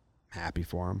on. Happy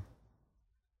for him.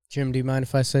 Jim, do you mind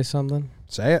if I say something?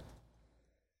 Say it.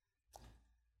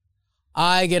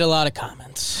 I get a lot of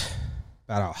comments.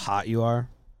 About how hot you are.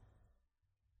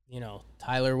 You know,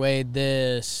 Tyler Wade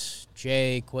this,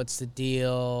 Jake, what's the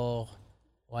deal?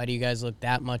 Why do you guys look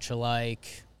that much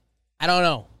alike? I don't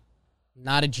know. I'm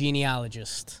not a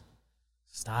genealogist.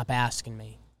 Stop asking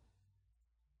me.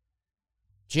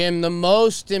 Jim, the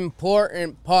most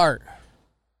important part.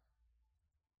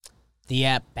 The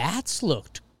at-bats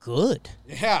looked good.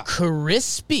 Yeah.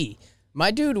 Crispy. My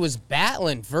dude was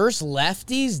battling versus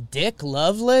lefties. Dick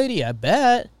Lovelady, I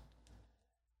bet.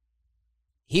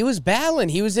 He was battling.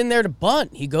 He was in there to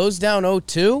bunt. He goes down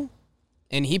 0-2,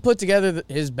 and he put together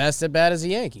his best at-bat as a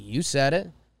Yankee. You said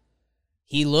it.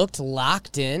 He looked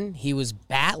locked in. He was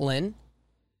battling.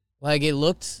 Like, it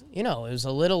looked, it was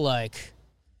a little like,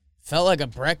 felt like a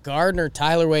Brett Gardner,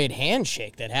 Tyler Wade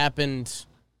handshake that happened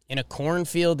in a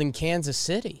cornfield in Kansas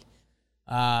City.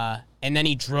 And then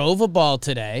he drove a ball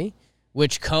today,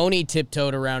 which Coney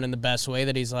tiptoed around in the best way,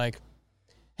 that he's like,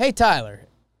 hey, Tyler,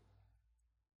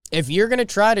 if you're going to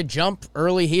try to jump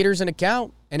early heaters in a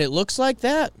count, and it looks like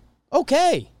that,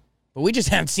 okay. But we just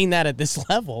haven't seen that at this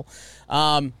level.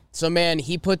 So, man,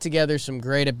 he put together some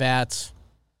great at-bats.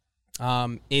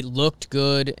 It looked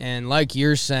good, and like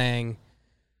you're saying,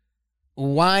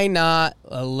 why not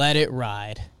let it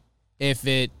ride? If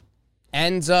it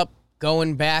ends up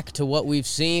going back to what we've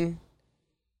seen,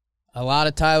 a lot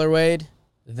of Tyler Wade,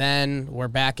 then we're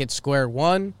back at square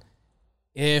one.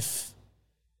 If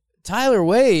Tyler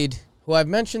Wade, who I've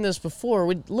mentioned this before,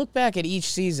 would look back at each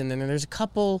season, and there's a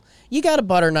couple, you got to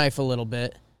butter knife a little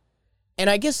bit. And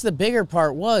I guess the bigger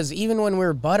part was, even when we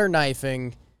were butter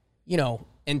knifing,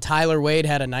 and Tyler Wade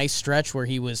had a nice stretch where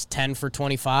he was 10 for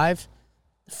 25,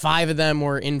 5 of them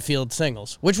were infield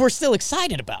singles, which we're still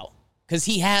excited about because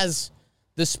he has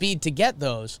the speed to get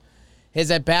those.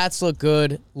 His at-bats look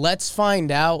good. Let's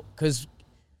find out, because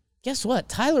guess what?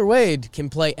 Tyler Wade can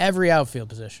play every outfield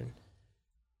position.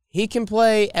 He can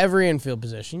play every infield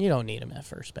position. You don't need him at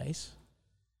first base.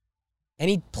 And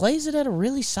he plays it at a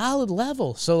really solid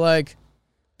level. So,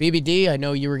 BBD, I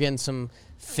know you were getting some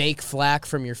fake flack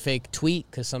from your fake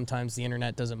tweet because sometimes the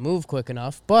internet doesn't move quick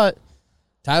enough, but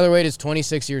Tyler Wade is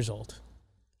 26 years old.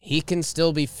 He can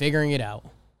still be figuring it out.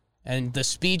 And the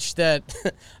speech that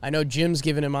I know Jim's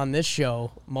given him on this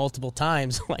show multiple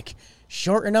times,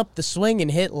 shorten up the swing and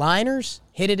hit liners,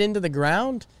 hit it into the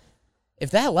ground.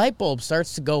 If that light bulb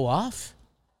starts to go off,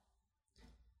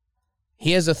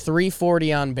 he has a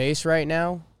 340 on base right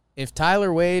now. If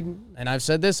Tyler Wade, and I've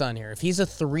said this on here, if he's a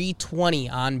 320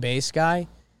 on base guy,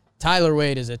 Tyler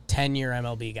Wade is a 10-year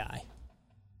MLB guy.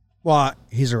 Well,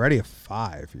 he's already a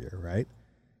 5-year, right?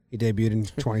 He debuted in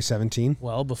 2017.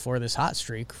 Well, before this hot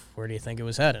streak, where do you think it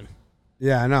was heading?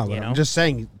 Yeah, I know, but I'm just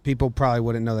saying people probably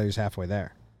wouldn't know that he was halfway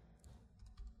there.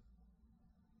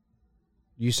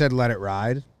 You said let it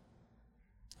ride.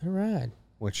 All right.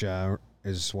 Which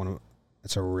is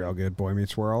it's a real good Boy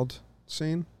Meets World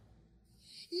scene.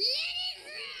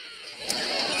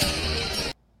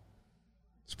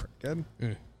 It's pretty good.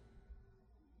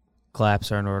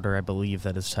 Claps are in order. I believe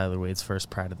that is Tyler Wade's first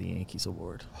Pride of the Yankees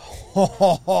award.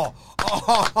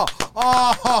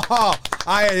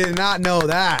 I did not know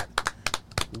that.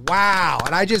 Wow.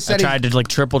 And I just said I tried to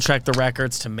triple check the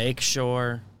records to make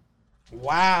sure.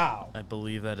 Wow. I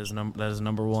believe that is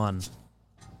number one.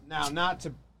 Now, not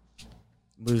to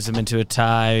moves him into a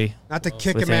tie. Not to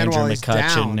kick with a man Andrew while he's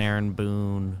McCutchen, down. Aaron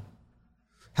Boone.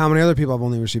 How many other people have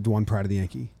only received one Pride of the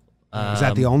Yankee? Is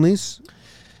that the onlys?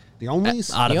 The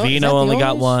onlys? Ottavino only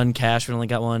got one. Cashman only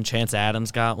got one. Chance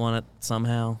Adams got one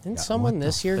somehow. Didn't someone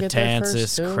this year get their first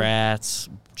Betances, too? Kratz,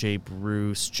 Jay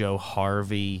Bruce, Joe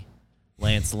Harvey.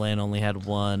 Lance Lynn only had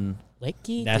one.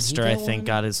 Licky? Nestor, I think,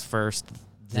 got his first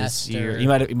this year.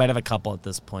 Nestor. He might have a couple at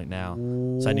this point now.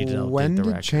 So I need to know. When the did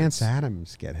records. Chance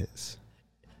Adams get his?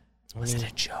 Was it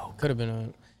a joke? Could have been a.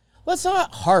 Let's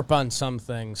not harp on some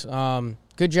things.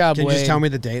 Good job, Can you Wade. just tell me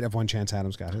the date of when Chance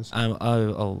Adams got his?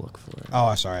 I'll look for it.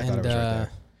 Oh, sorry. I thought it was right And,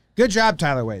 there. Good job,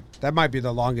 Tyler Wade. That might be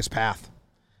the longest path.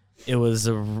 It was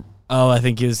I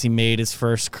think he made his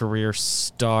first career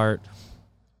start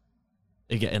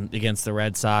against the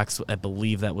Red Sox. I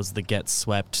believe that was the Get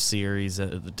Swept series,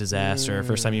 the disaster.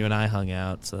 First time you and I hung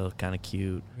out, so kind of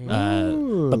cute.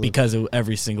 But because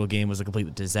every single game was a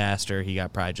complete disaster, he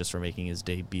got probably just for making his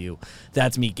debut.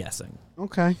 That's me guessing.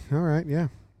 Okay. All right. Yeah.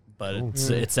 But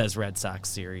it says Red Sox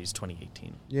series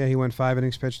 2018. Yeah, he went 5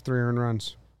 innings pitched, 3 earned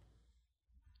runs.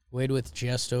 Wade with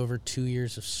just over 2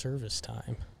 years of service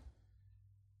time.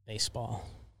 Baseball.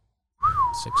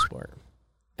 Sick sport.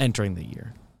 Entering the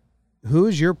year. Who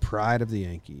is your pride of the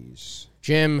Yankees?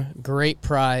 Jim, great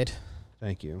pride.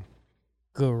 Thank you.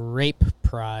 Grape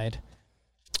pride.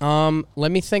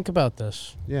 Let me think about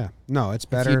this Yeah. No, it's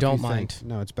better you if don't think. mind.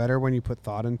 No, it's better when you put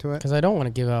thought into it. because I don't want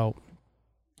to give out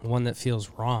one that feels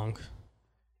wrong.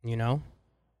 You know?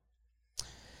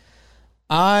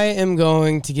 I am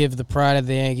going to give the pride of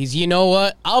the Yankees. You know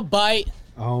what? I'll bite.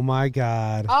 Oh, my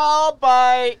God. I'll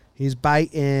bite. He's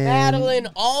biting. Madeline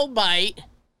Albright.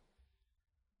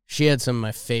 She had some of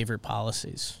my favorite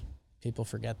policies. People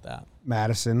forget that.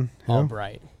 Madison. Who?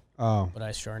 Albright. Oh. But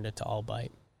I shortened it to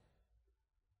Albright.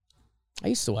 I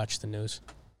used to watch the news.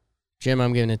 Jim,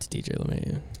 I'm giving it to DJ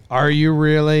LeMahieu. Are you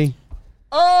really?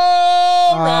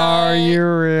 Are Are you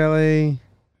really?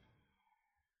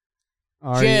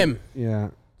 Are Jim. You? Yeah.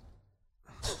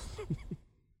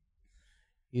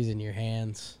 Using your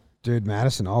hands. Dude,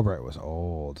 Madison Albright was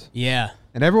old. Yeah.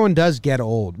 And everyone does get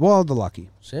old. Well, the lucky.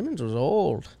 Simmons was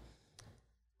old.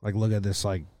 Like, look at this,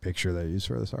 like, picture they used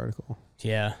for this article.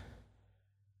 Yeah.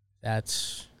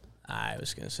 That's... I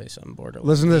was going to say something borderline.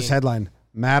 Listen to this headline.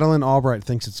 Madeline Albright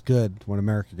thinks it's good when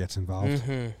America gets involved.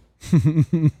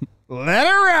 Mm-hmm. Let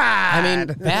her ride. I mean,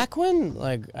 back when,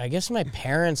 like, I guess my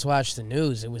parents watched the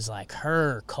news, it was like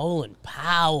her, Colin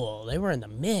Powell. They were in the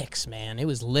mix, man. It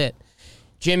was lit.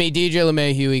 Jimmy, DJ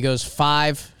LeMahieu, he goes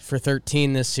 5 for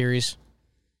 13 this series.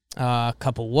 A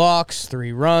couple walks,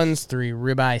 3 runs, 3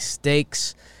 ribeye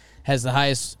steaks. Has the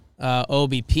highest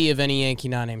OBP of any Yankee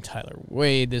not named Tyler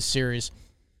Wade this series.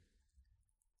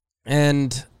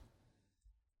 And,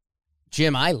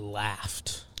 Jim, I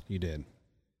laughed. You did.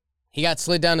 He got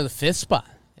slid down to the 5th spot,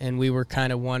 and we were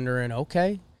kind of wondering,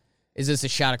 okay, is this a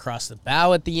shot across the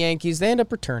bow at the Yankees? They end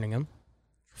up returning him.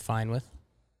 We're fine with.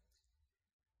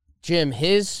 Jim,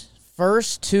 his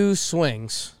first 2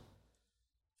 swings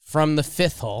from the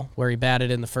 5th hole, where he batted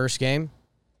in the first game,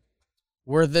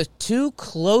 were the 2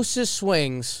 closest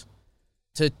swings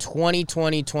to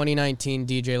 2020-2019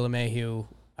 DJ LeMahieu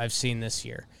I've seen this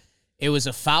year. It was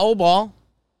a foul ball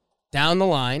down the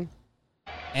line,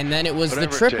 and then it was the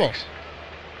triple.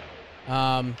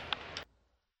 And,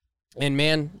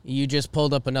 man, you just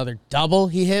pulled up another double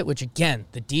he hit, which, again,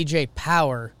 the DJ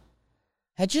power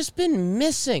had just been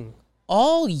missing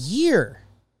all year.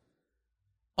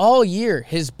 All year.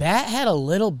 His bat had a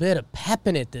little bit of pep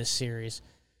in it this series.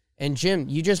 And, Jim,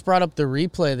 you just brought up the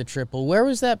replay of the triple. Where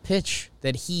was that pitch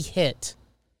that he hit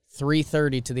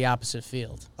 330 to the opposite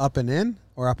field? Up and in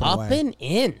or up and away? Up and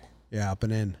in. Yeah, up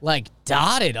and in. Like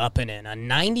dotted up and in. A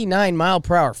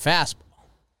 99-mile-per-hour fastball.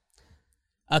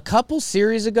 A couple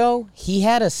series ago, he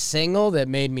had a single that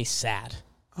made me sad.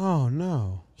 Oh,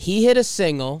 no. He hit a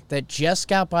single that just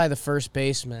got by the first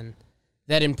baseman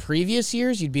that in previous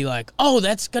years you'd be like, oh,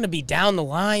 that's going to be down the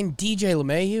line, DJ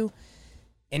LeMahieu.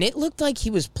 And it looked like he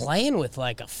was playing with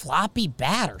like a floppy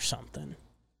bat or something.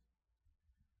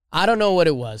 I don't know what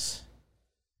it was.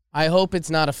 I hope it's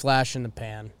not a flash in the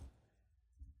pan.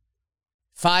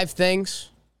 5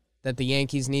 things that the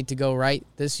Yankees need to go right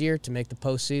this year to make the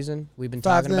postseason. We've been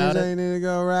 5 talking about things it. they need to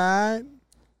go right.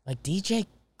 Like DJ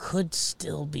could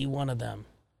still be one of them.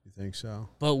 You think so?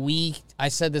 But I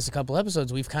said this a couple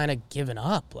episodes, we've kind of given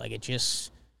up. Like it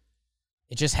just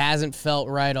hasn't felt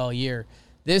right all year.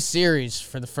 This series,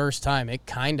 for the first time, it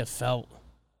kind of felt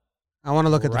I want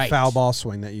to look at the right. foul ball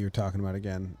swing that you were talking about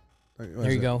again.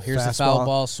 There you go. Here's the foul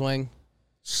ball swing.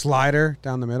 Slider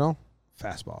down the middle.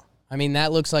 Fastball. I mean,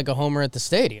 that looks like a homer at the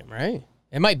stadium, right?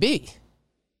 It might be.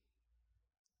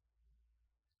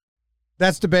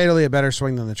 That's debatably a better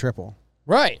swing than the triple.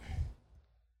 Right.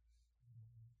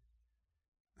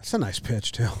 That's a nice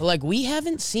pitch, too. But like, we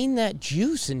haven't seen that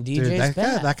juice in DJ's Dude,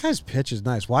 bat. that guy's pitch is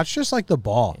nice. Watch just like the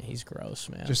ball. Yeah, he's gross,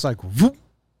 man. Just like whoop,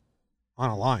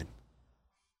 on a line.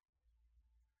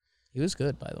 He was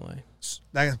good, by the way.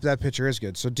 That pitcher is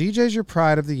good. So DJ's your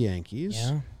pride of the Yankees.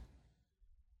 Yeah.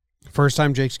 First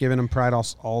time Jake's given him pride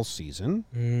all season.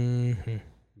 Mm-hmm.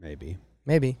 Maybe.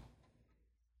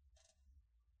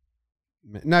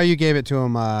 No, you gave it to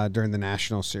him during the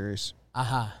National Series.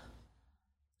 Aha.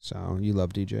 So you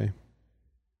love DJ.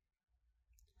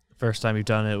 First time you've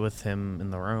done it with him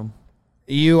in the room.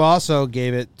 You also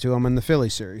gave it to him in the Philly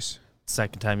series.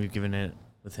 Second time you've given it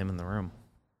with him in the room.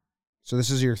 So this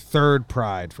is your third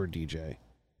pride for DJ.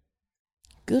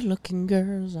 Good-looking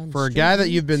girls on For a guy that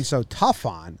you've been so tough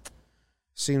on,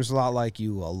 seems a lot like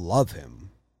you love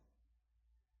him.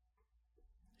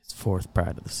 His fourth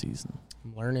pride of the season.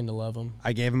 I'm learning to love him.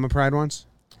 I gave him a pride once.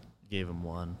 Gave him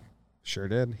one. Sure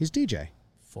did. He's DJ.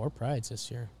 4 prides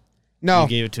this year. No, You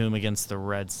gave it to him against the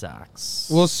Red Sox.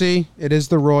 we'll see. It is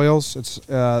the Royals. It's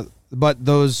but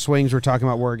those swings we're talking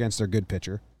about were against their good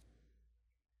pitcher.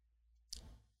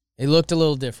 It looked a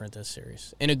little different this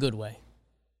series, in a good way.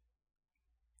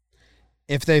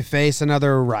 If they face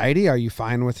another righty, are you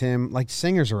fine with him? Like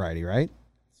Singer's a righty, right?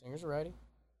 Singer's righty.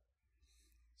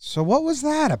 So what was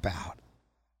that about?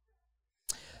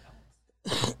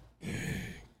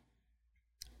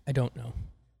 I don't know.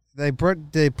 They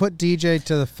put DJ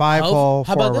to the 5-hole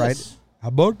How for a about right. this? How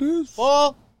about this?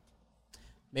 Well,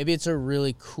 maybe it's a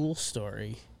really cool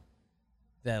story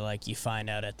that like you find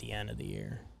out at the end of the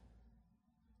year.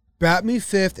 Bat me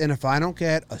 5th, and if I don't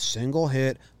get a single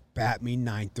hit, bat me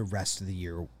 9th the rest of the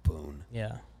year, Boone.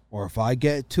 Yeah. Or if I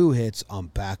get 2 hits, I'm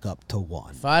back up to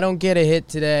 1. If I don't get a hit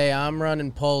today, I'm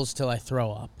running polls till I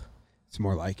throw up. It's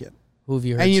more like it. Who have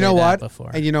you heard And you say know that what? before?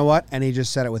 And you know what? And he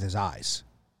just said it with his eyes.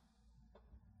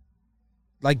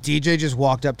 Like DJ just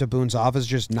walked up to Boone's office,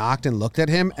 just knocked and looked at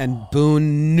him, and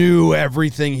Boone knew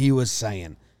everything he was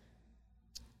saying.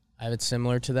 I have it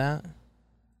similar to that.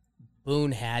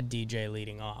 Boone had DJ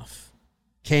leading off.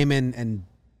 Came in and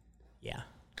Yeah.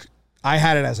 I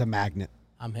had it as a magnet.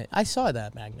 I saw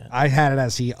that magnet. I had it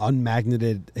as he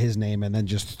unmagneted his name and then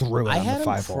just threw it I on had the him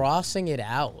 5-hole. crossing it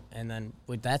out, and then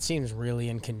that seems really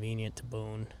inconvenient to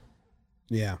Boone.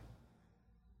 Yeah.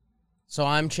 So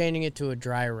I'm changing it to a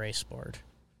dry erase board.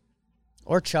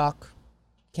 Or chalk.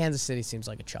 Kansas City seems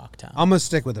like a chalk town. I'm going to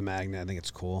stick with the magnet. I think it's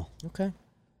cool. Okay.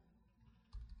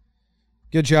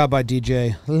 Good job by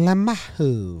DJ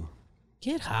LeMahieu.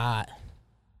 Get hot.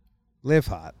 Live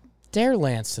hot. Dare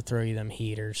Lance to throw you them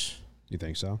heaters. You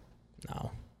think so? No.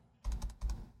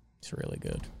 It's really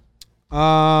good.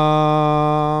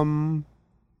 All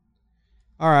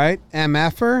right,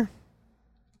 MFer.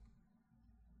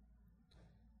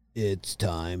 It's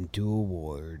time to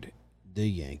award the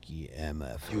Yankee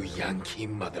MF. You Yankee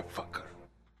motherfucker.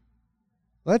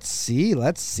 Let's see.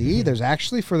 There's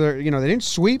actually they didn't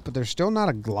sweep, but there's still not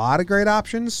a lot of great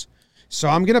options. So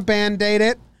I'm going to Band-Aid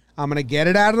it. I'm going to get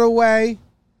it out of the way.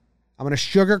 I'm going to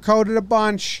sugarcoat it a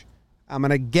bunch. I'm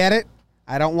going to get it.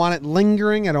 I don't want it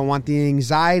lingering. I don't want the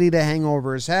anxiety to hang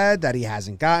over his head that he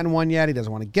hasn't gotten one yet. He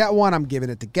doesn't want to get one. I'm giving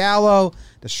it to Gallo.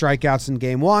 The strikeouts in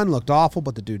game 1 looked awful,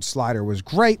 but the dude's slider was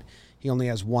great. He only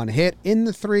has 1 hit in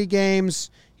the 3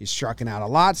 games. He's striking out a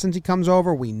lot since he comes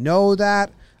over. We know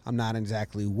that. I'm not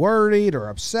exactly worried or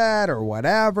upset or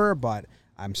whatever, but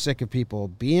I'm sick of people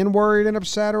being worried and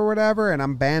upset or whatever, and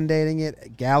I'm Band-Aiding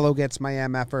it. Gallo gets my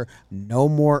MFer. No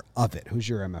more of it. Who's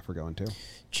your MFer going to?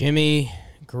 Jimmy,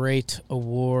 great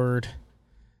award.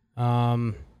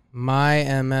 My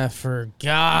MFer,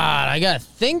 God, I got to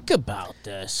think about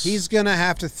this. He's going to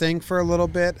have to think for a little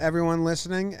bit, everyone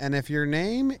listening, and if your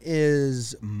name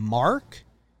is Mark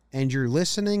and you're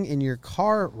listening in your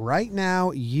car right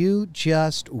now, you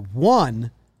just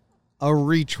won a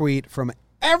retweet from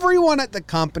everyone at the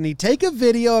company. Take a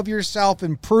video of yourself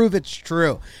and prove it's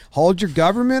true. Hold your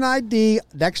government ID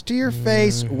next to your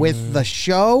face with the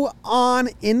show on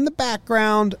in the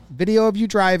background. Video of you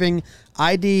driving,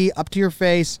 ID up to your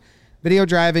face, video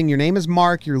driving. Your name is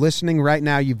Mark. You're listening right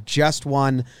now. You've just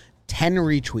won 10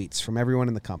 retweets from everyone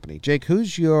in the company. Jake,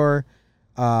 who's your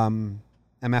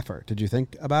MFer? Did you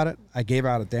think about it? I gave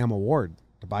out a damn award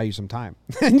to buy you some time,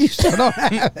 and you still don't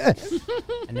have it.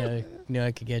 I knew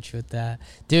I could get you with that.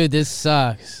 Dude, this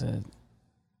sucks.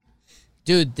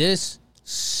 This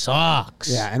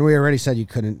sucks. Yeah, and we already said you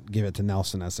couldn't give it to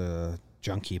Nelson as a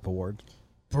junk heap award.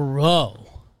 Bro.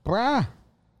 Bruh.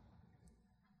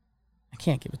 I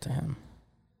can't give it to him.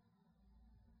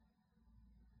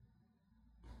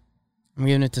 I'm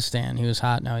giving it to Stan. He was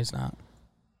hot, now he's not.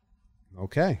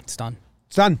 Okay. It's done.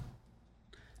 It's done.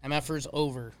 MFer's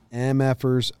over.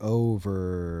 MFer's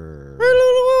over.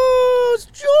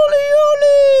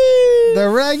 Giuliani! The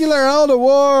Regular Old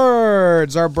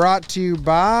Awards are brought to you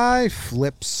by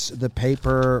Flips the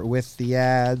Paper with the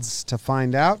ads to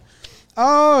find out.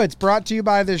 Oh, it's brought to you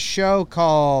by this show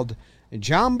called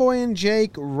John Boy and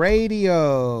Jake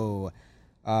Radio.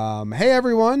 Hey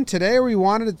everyone, today we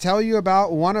wanted to tell you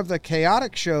about one of the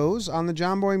chaotic shows on the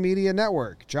John Boy Media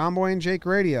Network, John Boy and Jake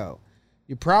Radio.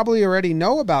 You probably already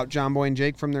know about John Boy and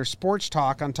Jake from their sports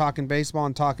talk on Talking Baseball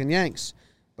and Talking Yanks.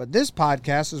 But this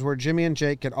podcast is where Jimmy and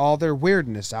Jake get all their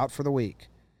weirdness out for the week.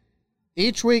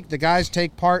 Each week, the guys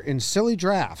take part in silly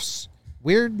drafts,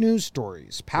 weird news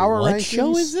stories, power rankings. What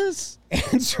show is this?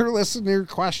 Answer listener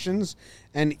questions,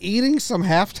 and eating some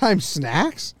halftime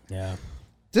snacks? Yeah.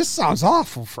 This sounds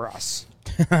awful for us.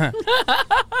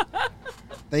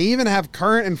 They even have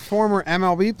current and former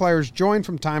MLB players join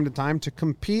from time to time to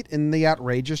compete in the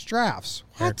outrageous drafts.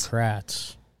 Eric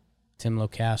Kratz, Tim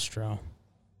Locastro.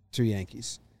 2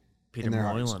 Yankees. Peter in their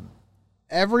hearts. Moylan.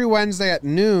 Every Wednesday at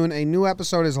noon, a new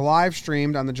episode is live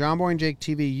streamed on the John Boy and Jake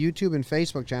TV YouTube and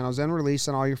Facebook channels and released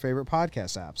on all your favorite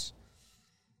podcast apps.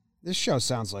 This show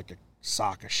sounds like a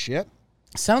sock of shit.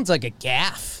 Sounds like a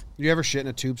gaff. You ever shit in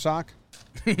a tube sock?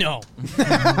 No.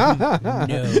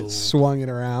 No. Swung it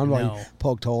around while No. you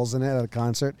poked holes in it at a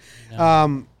concert.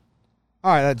 No.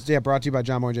 All right, that's brought to you by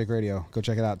John Boy and Jake Radio. Go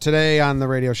check it out. Today on the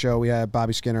radio show, we had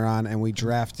Bobby Skinner on, and we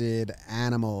drafted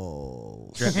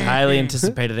animals. Highly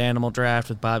anticipated animal draft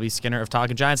with Bobby Skinner of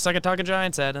Talking Giants. Stuck at Talking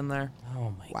Giants ad in there.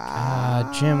 Oh, my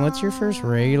God. Jim, what's your first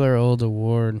regular old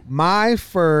award? My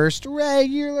first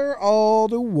regular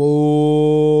old award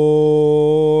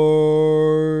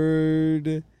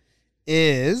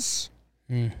is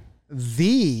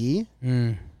the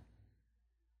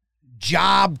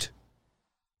Jobbed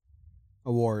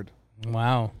Award.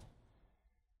 Wow.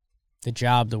 The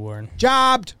Jobbed Award.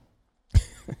 Jobbed.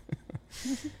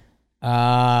 It's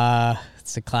a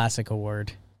classic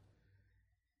award.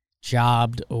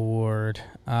 Jobbed Award.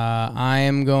 I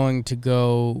am going to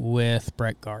go with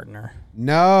Brett Gardner.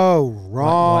 No,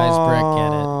 wrong. Why does Brett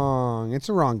get it? It's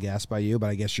a wrong guess by you, but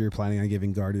I guess you're planning on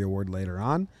giving Gardy Award later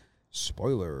on.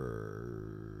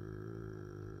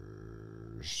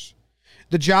 Spoilers.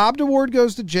 The Jobbed Award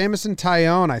goes to Jameson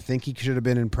Taillon. I think he should have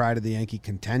been in Pride of the Yankee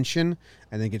contention.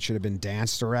 I think it should have been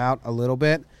danced around a little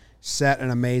bit. Set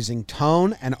an amazing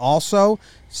tone, and also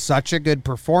such a good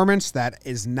performance that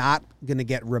is not going to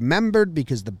get remembered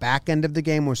because the back end of the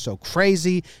game was so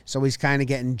crazy. So he's kind of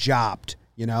getting jobbed,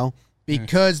 you know,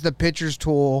 because the pitcher's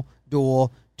duel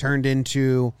turned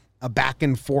into a back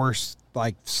and forth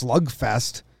like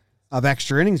slugfest of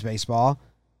extra innings baseball.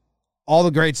 All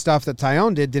the great stuff that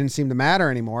Taillon didn't seem to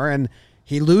matter anymore, and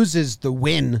he loses the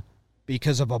win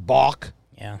because of a balk.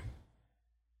 Yeah.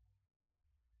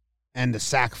 And the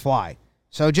sac fly.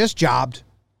 So just jobbed.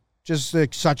 Just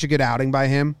such a good outing by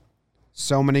him.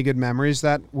 So many good memories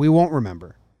that we won't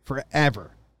remember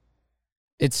forever.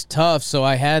 It's tough. So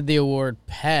I had the award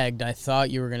pegged. I thought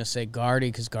you were going to say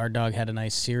Gardy because Guard Dog had a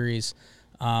nice series.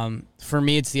 For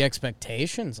me, it's the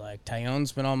expectations. Like,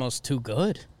 Taillon's been almost too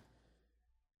good,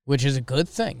 which is a good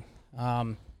thing.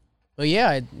 But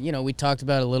yeah, we talked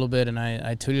about it a little bit, and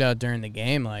I tweeted out during the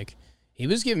game, like, he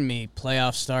was giving me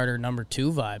playoff starter number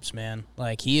 2 vibes, man.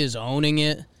 Like, he is owning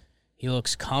it. He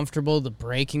looks comfortable. The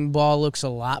breaking ball looks a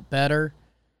lot better.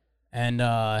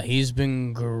 And he's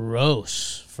been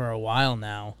gross for a while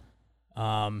now.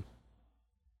 And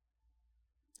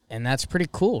that's pretty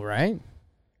cool, right?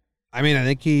 I mean, I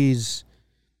think he's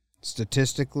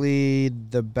statistically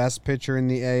the best pitcher in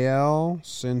the AL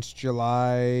since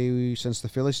the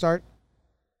Philly start.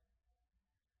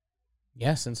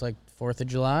 Yeah, since like 4th of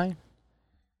July.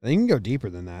 I think you can go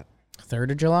deeper than that.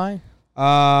 3rd of July?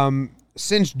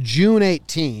 Since June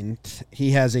 18th, he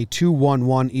has a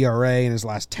 2.11 ERA in his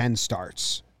last 10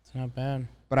 starts. It's not bad.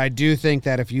 But I do think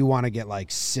that if you want to get like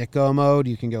sicko mode,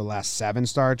 you can go last 7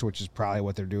 starts, which is probably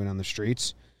what they're doing on the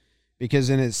streets.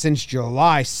 Because since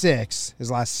July 6th,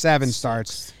 his last 7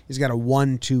 starts, he's got a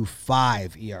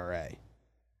 1.25 ERA.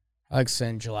 I like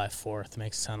saying July 4th.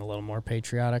 Makes it sound a little more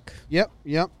patriotic. Yep.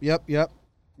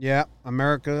 Yeah,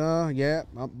 America, yeah.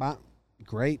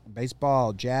 Great.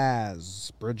 Baseball,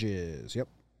 jazz, bridges, yep.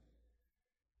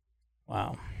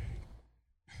 Wow.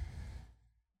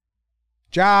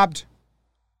 Jobbed.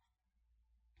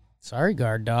 Sorry,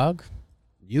 Guard Dog.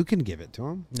 You can give it to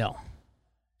him. No.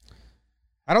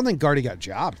 I don't think Gardy got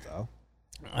jobbed, though.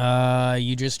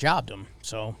 You just jobbed him,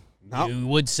 so No. you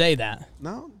would say that.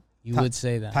 No. You would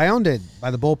say that. Taillon did by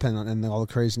the bullpen and all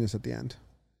the craziness at the end.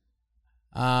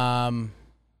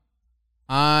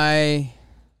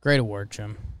 Great award,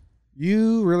 Jim.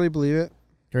 You really believe it?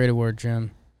 Great award,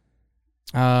 Jim.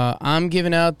 I'm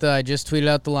giving out I just tweeted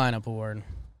out the lineup award.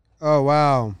 Oh,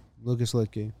 wow. Lucas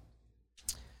Litke.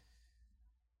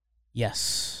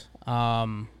 Yes.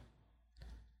 I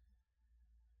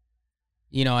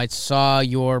saw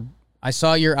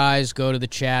your eyes go to the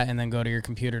chat and then go to your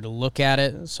computer to look at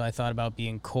it. So I thought about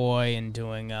being coy and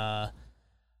doing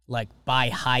by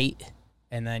height,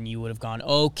 and then you would have gone,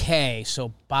 okay,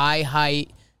 so by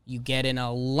height, you get in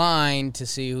a line to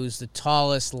see who's the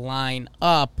tallest, line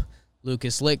up,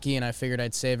 Lucas Litke, and I figured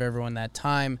I'd save everyone that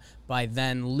time by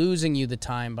then losing you the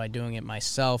time by doing it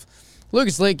myself.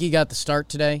 Lucas Litke got the start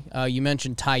today. You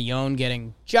mentioned Tyone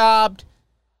getting jobbed.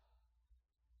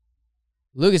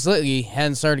 Lucas Litke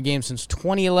hadn't started a game since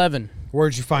 2011.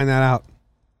 Where'd you find that out?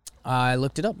 I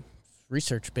looked it up.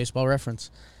 Research, Baseball Reference.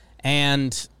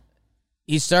 And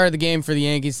he started the game for the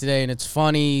Yankees today, and it's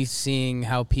funny seeing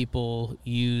how people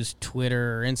use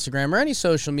Twitter or Instagram or any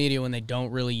social media when they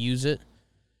don't really use it.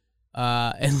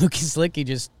 And Lucas Litke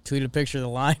just tweeted a picture of the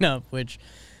lineup, which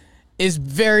is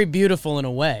very beautiful in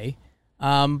a way.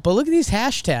 But look at these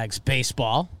hashtags.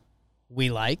 Baseball, we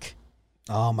like.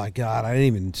 Oh, my God. I didn't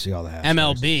even see all the hashtags.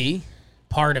 MLB,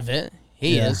 part of it.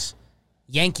 He is.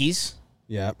 Yankees.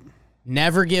 Yep.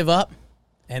 Never give up.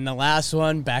 And the last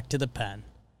one, back to the pen.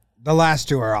 The last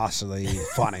two are awfully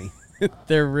funny.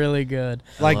 They're really good.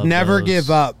 Like, never give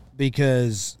up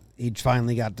because he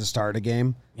finally got to start a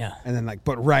game. Yeah. And then,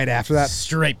 but right after that,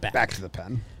 straight back. Back to the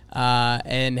pen.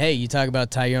 And, hey, you talk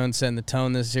about Tyone setting the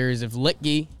tone this series. If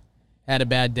Litke had a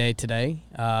bad day today,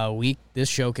 this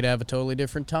show could have a totally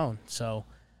different tone. So,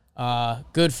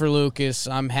 good for Lucas.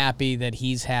 I'm happy that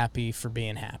he's happy for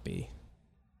being happy.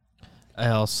 I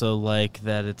also like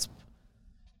that it's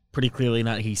pretty clearly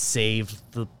not he saved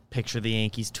the picture the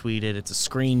Yankees tweeted. It's a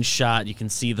screenshot. You can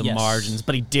see the margins,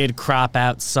 but he did crop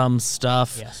out some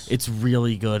stuff. Yes. It's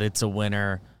really good. It's a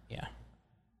winner. Yeah.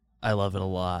 I love it a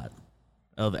lot.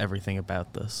 I love everything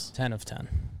about this. 10 of 10.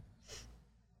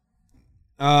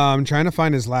 I'm trying to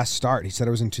find his last start. He said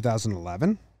it was in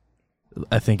 2011.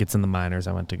 I think it's in the minors.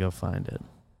 I went to go find it.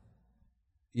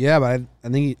 Yeah, but I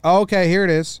think okay, here it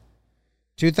is.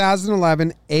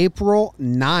 2011, April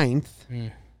 9th.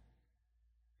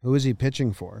 Who is he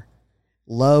pitching for?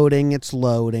 Loading, it's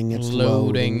loading, it's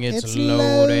loading. It's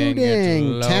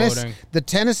loading. The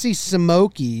Tennessee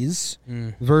Smokies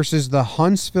versus the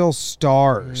Huntsville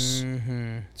Stars.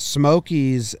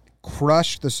 Smokies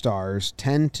crushed the Stars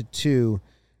 10-2.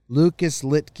 Lucas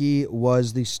Litke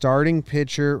was the starting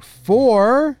pitcher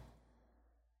for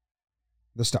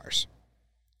the Stars.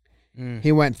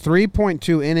 He went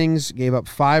 3.2 innings, gave up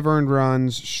 5 earned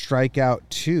runs, strikeout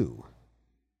 2.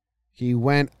 He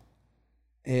went.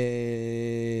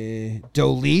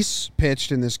 Dolis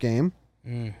pitched in this game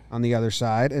on the other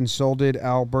side, and so did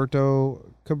Alberto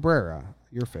Cabrera,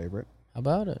 your favorite. How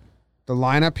about it? The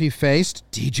lineup he faced,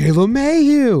 DJ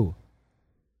LeMahieu.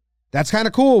 That's kind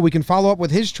of cool. We can follow up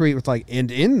with his tweet with and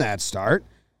in that start,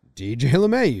 DJ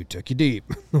LeMahieu took you deep.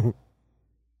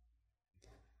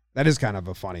 That is kind of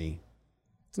a funny.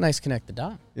 It's a nice connect the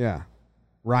dot. Yeah.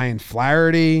 Ryan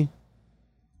Flaherty.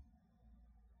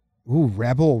 Ooh,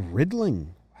 Rebel Ridling.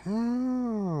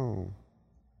 Wow.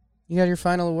 You got your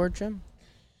final award, Jim?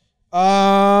 In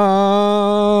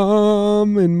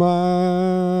my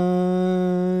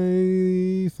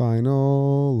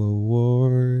final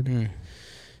award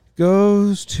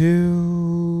goes to.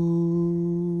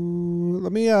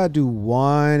 Let me do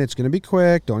one. It's gonna be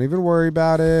quick. Don't even worry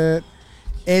about it.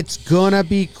 It's gonna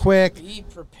be quick. Be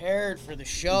prepared for the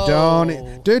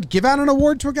show. Dude, give out an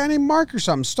award to a guy named Mark or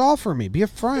something. Stall for me. Be a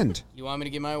friend. You want me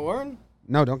to give my award?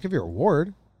 No, don't give your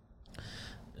award.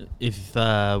 If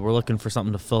we're looking for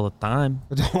something to fill the time.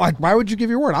 Why would you give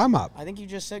your award? I'm up. I think you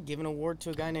just said give an award to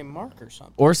a guy named Mark or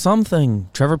something. Or something.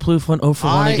 Trevor Plouffe went 0 for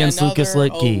 1 against Lucas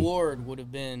Litke. Another award would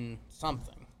have been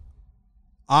something.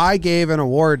 I gave an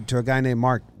award to a guy named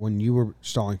Mark when you were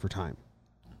stalling for time.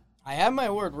 I have my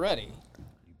award ready.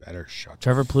 Better shut.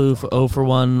 Trevor Plouffe 0 for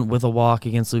 1 with a walk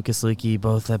against Lucas Litke.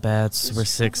 Both at bats were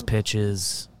 6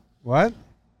 pitches. What?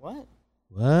 What?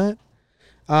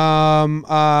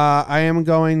 I am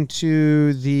going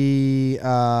to the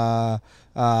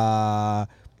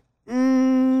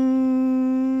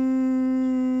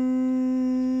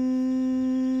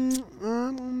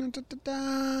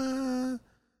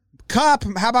cup.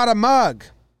 How about a mug?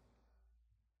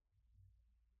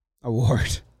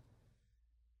 Award.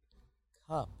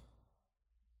 Cup.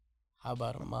 How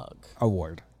about a mug?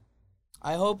 Award.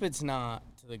 I hope it's not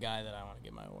to the guy that I want to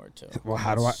give my award to. Well,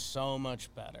 how do I? So much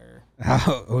better.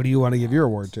 Who do you want to give your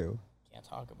award to? Can't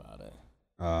talk about it.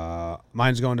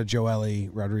 Mine's going to Joely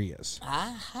Rodriguez.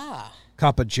 Aha.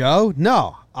 Cup of Joe?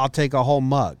 No, I'll take a whole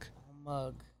mug. A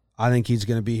mug. I think he's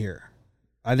going to be here.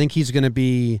 I think he's going to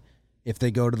be, if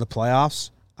they go to the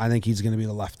playoffs, I think he's going to be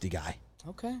the lefty guy.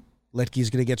 Okay. Litke's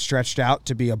going to get stretched out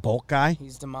to be a bulk guy.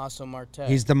 He's Damaso Marte.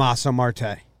 He's Damaso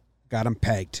Marte. Got him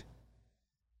pegged.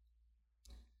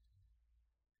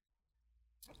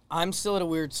 I'm still at a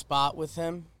weird spot with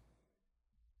him.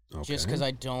 Okay. Just because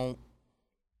I don't.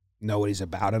 Know what he's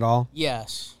about at all?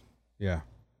 Yes. Yeah.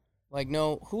 Like,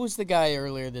 no, who was the guy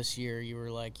earlier this year you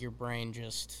were like, your brain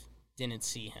just didn't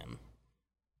see him?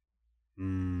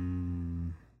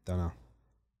 Don't know.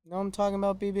 No, I'm talking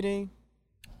about BBD?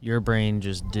 Your brain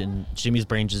just didn't. Jimmy's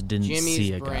brain just didn't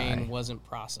see a Jimmy's brain guy. wasn't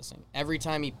processing. Every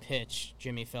time he pitched,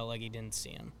 Jimmy felt like he didn't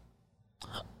see him.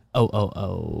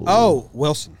 Oh,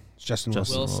 Wilson. It's Justin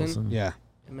Wilson. Wilson? Yeah.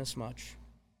 Didn't miss much.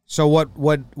 So what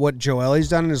Joelly's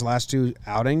done in his last 2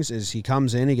 outings is he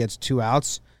comes in, he gets 2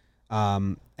 outs,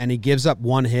 and he gives up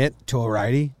 1 hit to a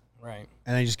righty, Right.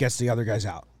 and then he just gets the other guys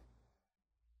out.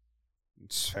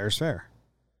 It's fair as fair.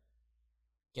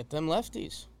 Get them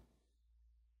lefties.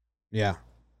 Yeah.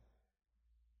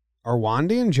 Are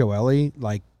Wandy and Joelly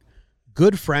like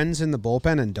good friends in the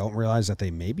bullpen and don't realize that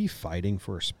they may be fighting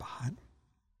for a spot?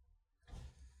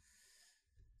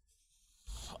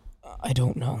 I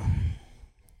don't know.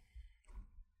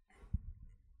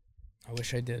 I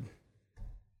wish I did.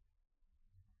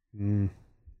 Man,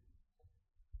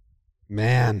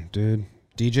 dude.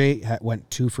 DJ went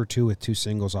 2 for 2 with 2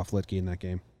 singles off Litke in that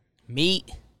game.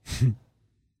 Meat.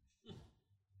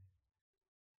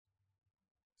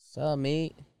 Sup,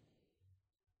 meat?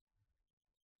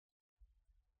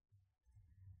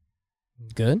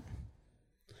 Good?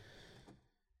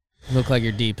 Look like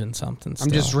you're deep in something still.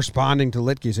 I'm just responding to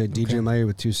Litke. Said DJ Larry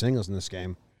with 2 singles in this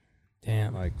game.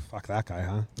 Damn. Like, fuck that guy,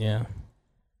 huh? Yeah.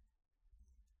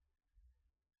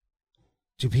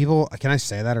 Do people, can I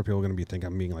say that, or are people going to think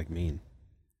I'm being, like, mean?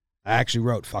 I actually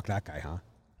wrote, fuck that guy, huh?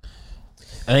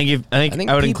 I think I would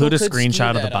people include a could skew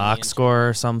screenshot of that the on box score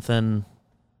or something.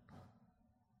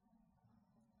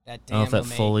 That I don't know if that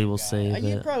damn fully will guy. save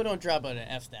You it. probably don't drop an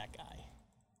F that guy.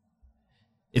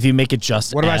 If you make it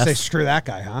just What do I F, say? Screw that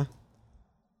guy, huh?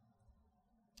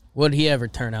 What'd he ever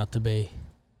turn out to be?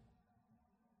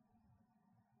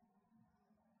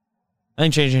 I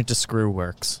think changing it to screw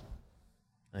works.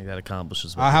 I think that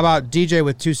accomplishes what How about DJ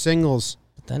with 2 singles?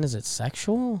 But then is it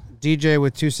sexual? DJ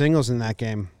with 2 singles in that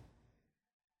game.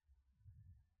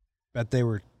 Bet they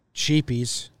were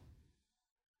cheapies.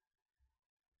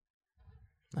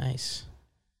 Nice.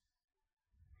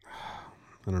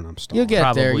 I don't know. I'm stalling. You'll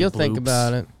get there. Probably You'll think bloops.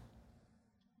 about it.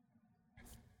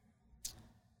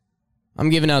 I'm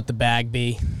giving out the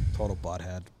Bagby. Total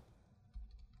butthead.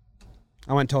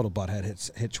 I went total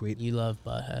butthead hit tweet. You love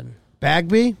Butthead.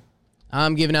 Bagby?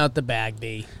 I'm giving out the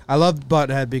Bagby. I loved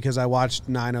Butthead because I watched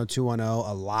 90210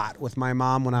 a lot with my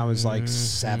mom when I was like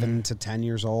 7 to 10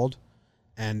 years old.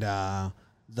 And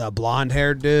the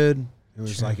blonde-haired dude who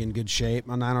was like in good shape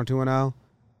on 90210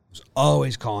 was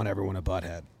always calling everyone a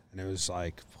butthead. And it was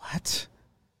like, what?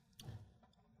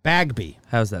 Bagby.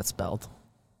 How's that spelled?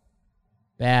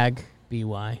 Bag,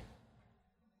 B-Y.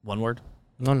 One word?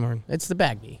 One word. It's the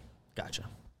Bagby. Gotcha.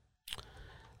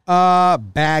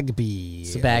 Bagby.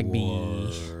 It's a Bagby.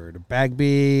 Award.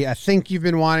 Bagby. I think you've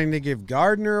been wanting to give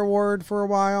Gardner an award for a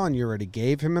while, and you already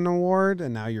gave him an award,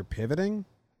 and now you're pivoting.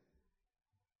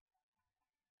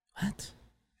 What?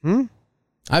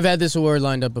 I've had this award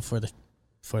lined up before the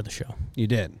show. You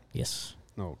did. Yes.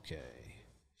 Okay.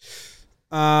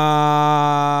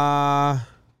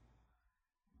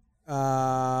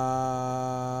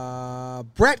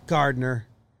 Brett Gardner,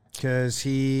 because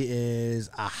he is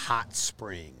a hot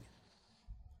spring.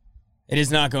 It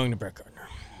is not going to Brett Gardner.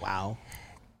 Wow.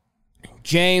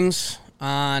 James,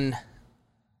 on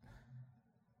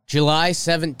July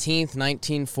 17th,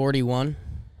 1941.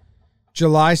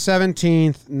 July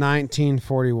 17th,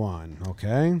 1941.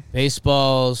 Okay.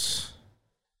 Baseball's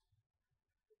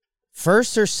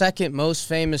first or second most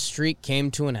famous streak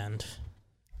came to an end.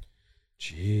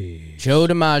 Jeez. Joe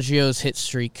DiMaggio's hit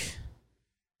streak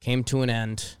came to an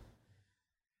end.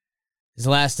 His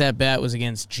last at-bat was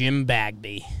against Jim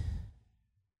Bagby.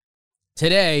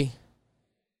 Today,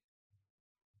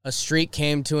 a streak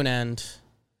came to an end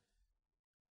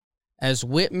as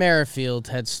Whit Merrifield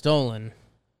had stolen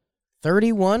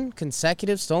 31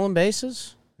 consecutive stolen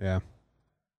bases. Yeah.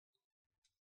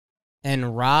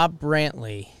 And Rob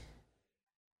Brantley,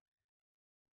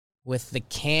 with the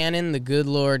cannon the good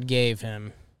Lord gave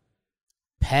him,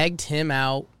 pegged him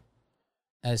out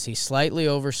as he slightly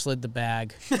overslid the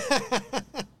bag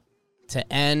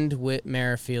to end Whit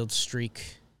Merrifield's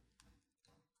streak.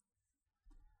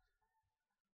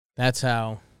 That's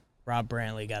how Rob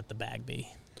Brantley got the Bagby.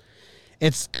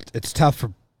 It's tough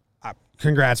for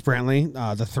congrats, Brantley.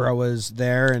 The throw was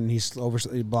there, and he's over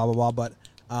blah blah blah. But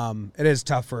it is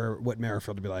tough for Whit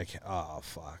Merrifield to be like, oh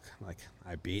fuck, like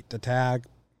I beat the tag,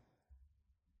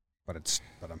 but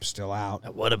I'm still out.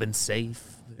 That would have been safe.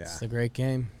 Yeah. It's a great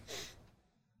game.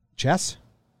 Chess.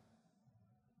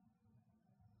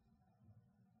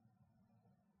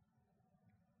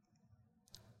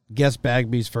 Guess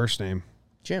Bagby's first name.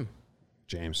 Jim,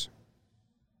 James.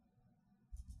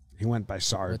 He went by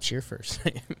Sarge. what's your first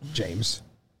name? James.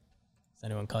 Does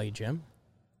anyone call you Jim?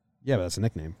 Yeah, but that's a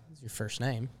nickname. What's your first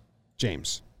name?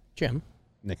 James. Jim.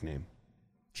 Nickname.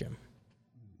 Jim.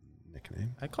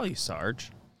 Nickname. I call you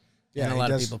Sarge. Yeah, and a he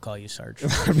lot of does- people call you Sarge. A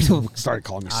lot of people started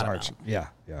calling me I don't Sarge. know. Yeah,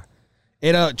 yeah.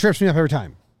 It trips me up every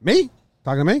time. Me?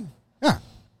 Talking to me? Yeah.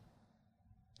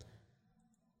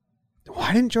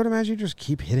 Why didn't Joe DiMaggio just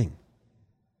keep hitting?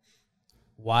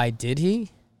 Why did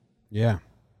he? Yeah.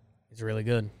 He's really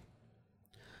good.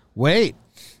 Wait.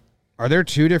 Are there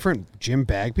two different Jim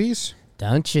Bagby's?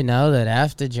 Don't you know that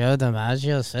after Joe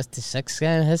DiMaggio's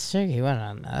 56-game hit streak, he went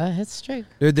on another hit streak?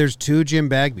 Dude, there's two Jim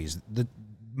Bagby's.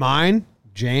 Mine,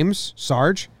 James,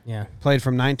 Sarge, Yeah, played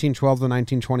from 1912 to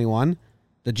 1921.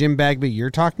 The Jim Bagby you're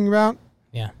talking about,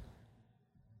 yeah.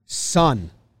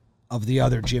 son of the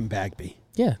other Jim Bagby.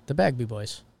 Yeah, the Bagby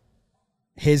boys.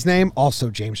 His name, also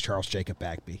James Charles Jacob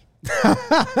Bagby.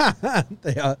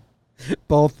 They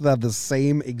both have the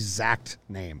same exact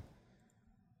name.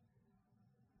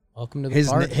 Welcome to the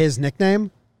party. His nickname,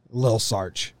 Lil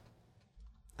Sarge.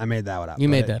 I made that one up. You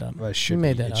but made it- that up. but it You should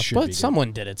made be- that it up. should be But good.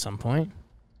 someone did at some point.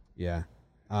 Yeah.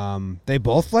 They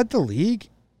both led the league.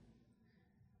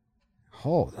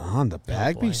 Hold on, the Oh,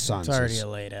 Bagby boy. sons. It's already is- a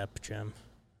late ep, Jim.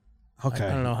 okay.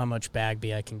 I don't know how much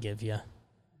Bagby I can give you,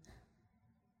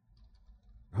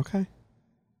 Okay.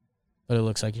 but it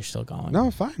looks like you're still going.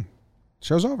 No, fine.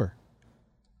 Show's over.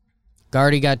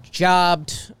 Guardy got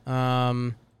jobbed.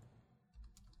 Talked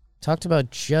about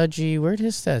Judgy. Where'd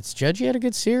his stats? Judgy had a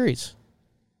good series.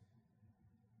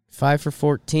 5 for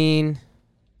 14.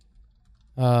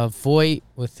 Voit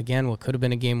with, again, what could have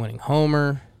been a game-winning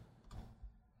homer.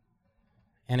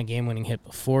 And a game-winning hit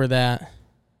before that.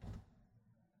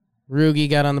 Rugi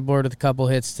got on the board with a couple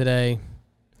hits today.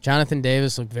 Jonathan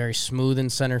Davis looked very smooth in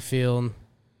center field.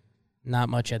 Not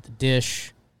much at the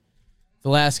dish.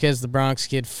 Velasquez, the Bronx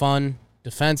kid, fun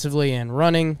defensively and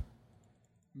running.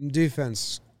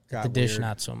 Defense got The dish, weird.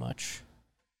 not so much.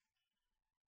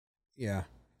 Yeah.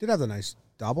 Did have the nice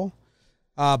double.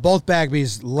 Both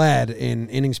Bagby's led in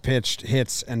innings pitched,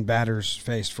 hits, and batters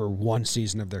faced for one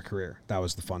season of their career. That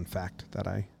was the fun fact that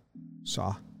I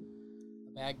saw.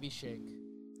 Bagby shake.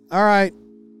 All right.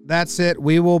 That's it.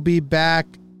 We will be back.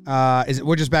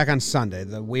 We're just back on Sunday.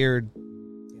 The weird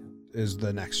is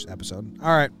the next episode.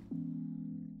 All right.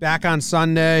 Back on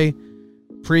Sunday.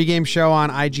 Pre-game show on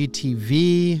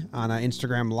IGTV, on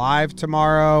Instagram Live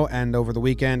tomorrow and over the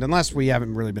weekend, unless we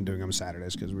haven't really been doing them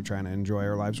Saturdays because we're trying to enjoy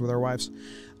our lives with our wives.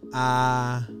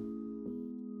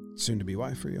 Soon to be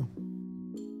wife for you.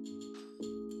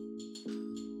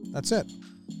 That's it.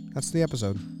 That's the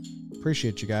episode.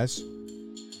 Appreciate you guys.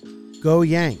 Go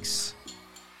Yanks.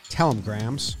 Tell them,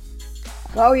 Grams.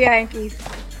 Go Yankees.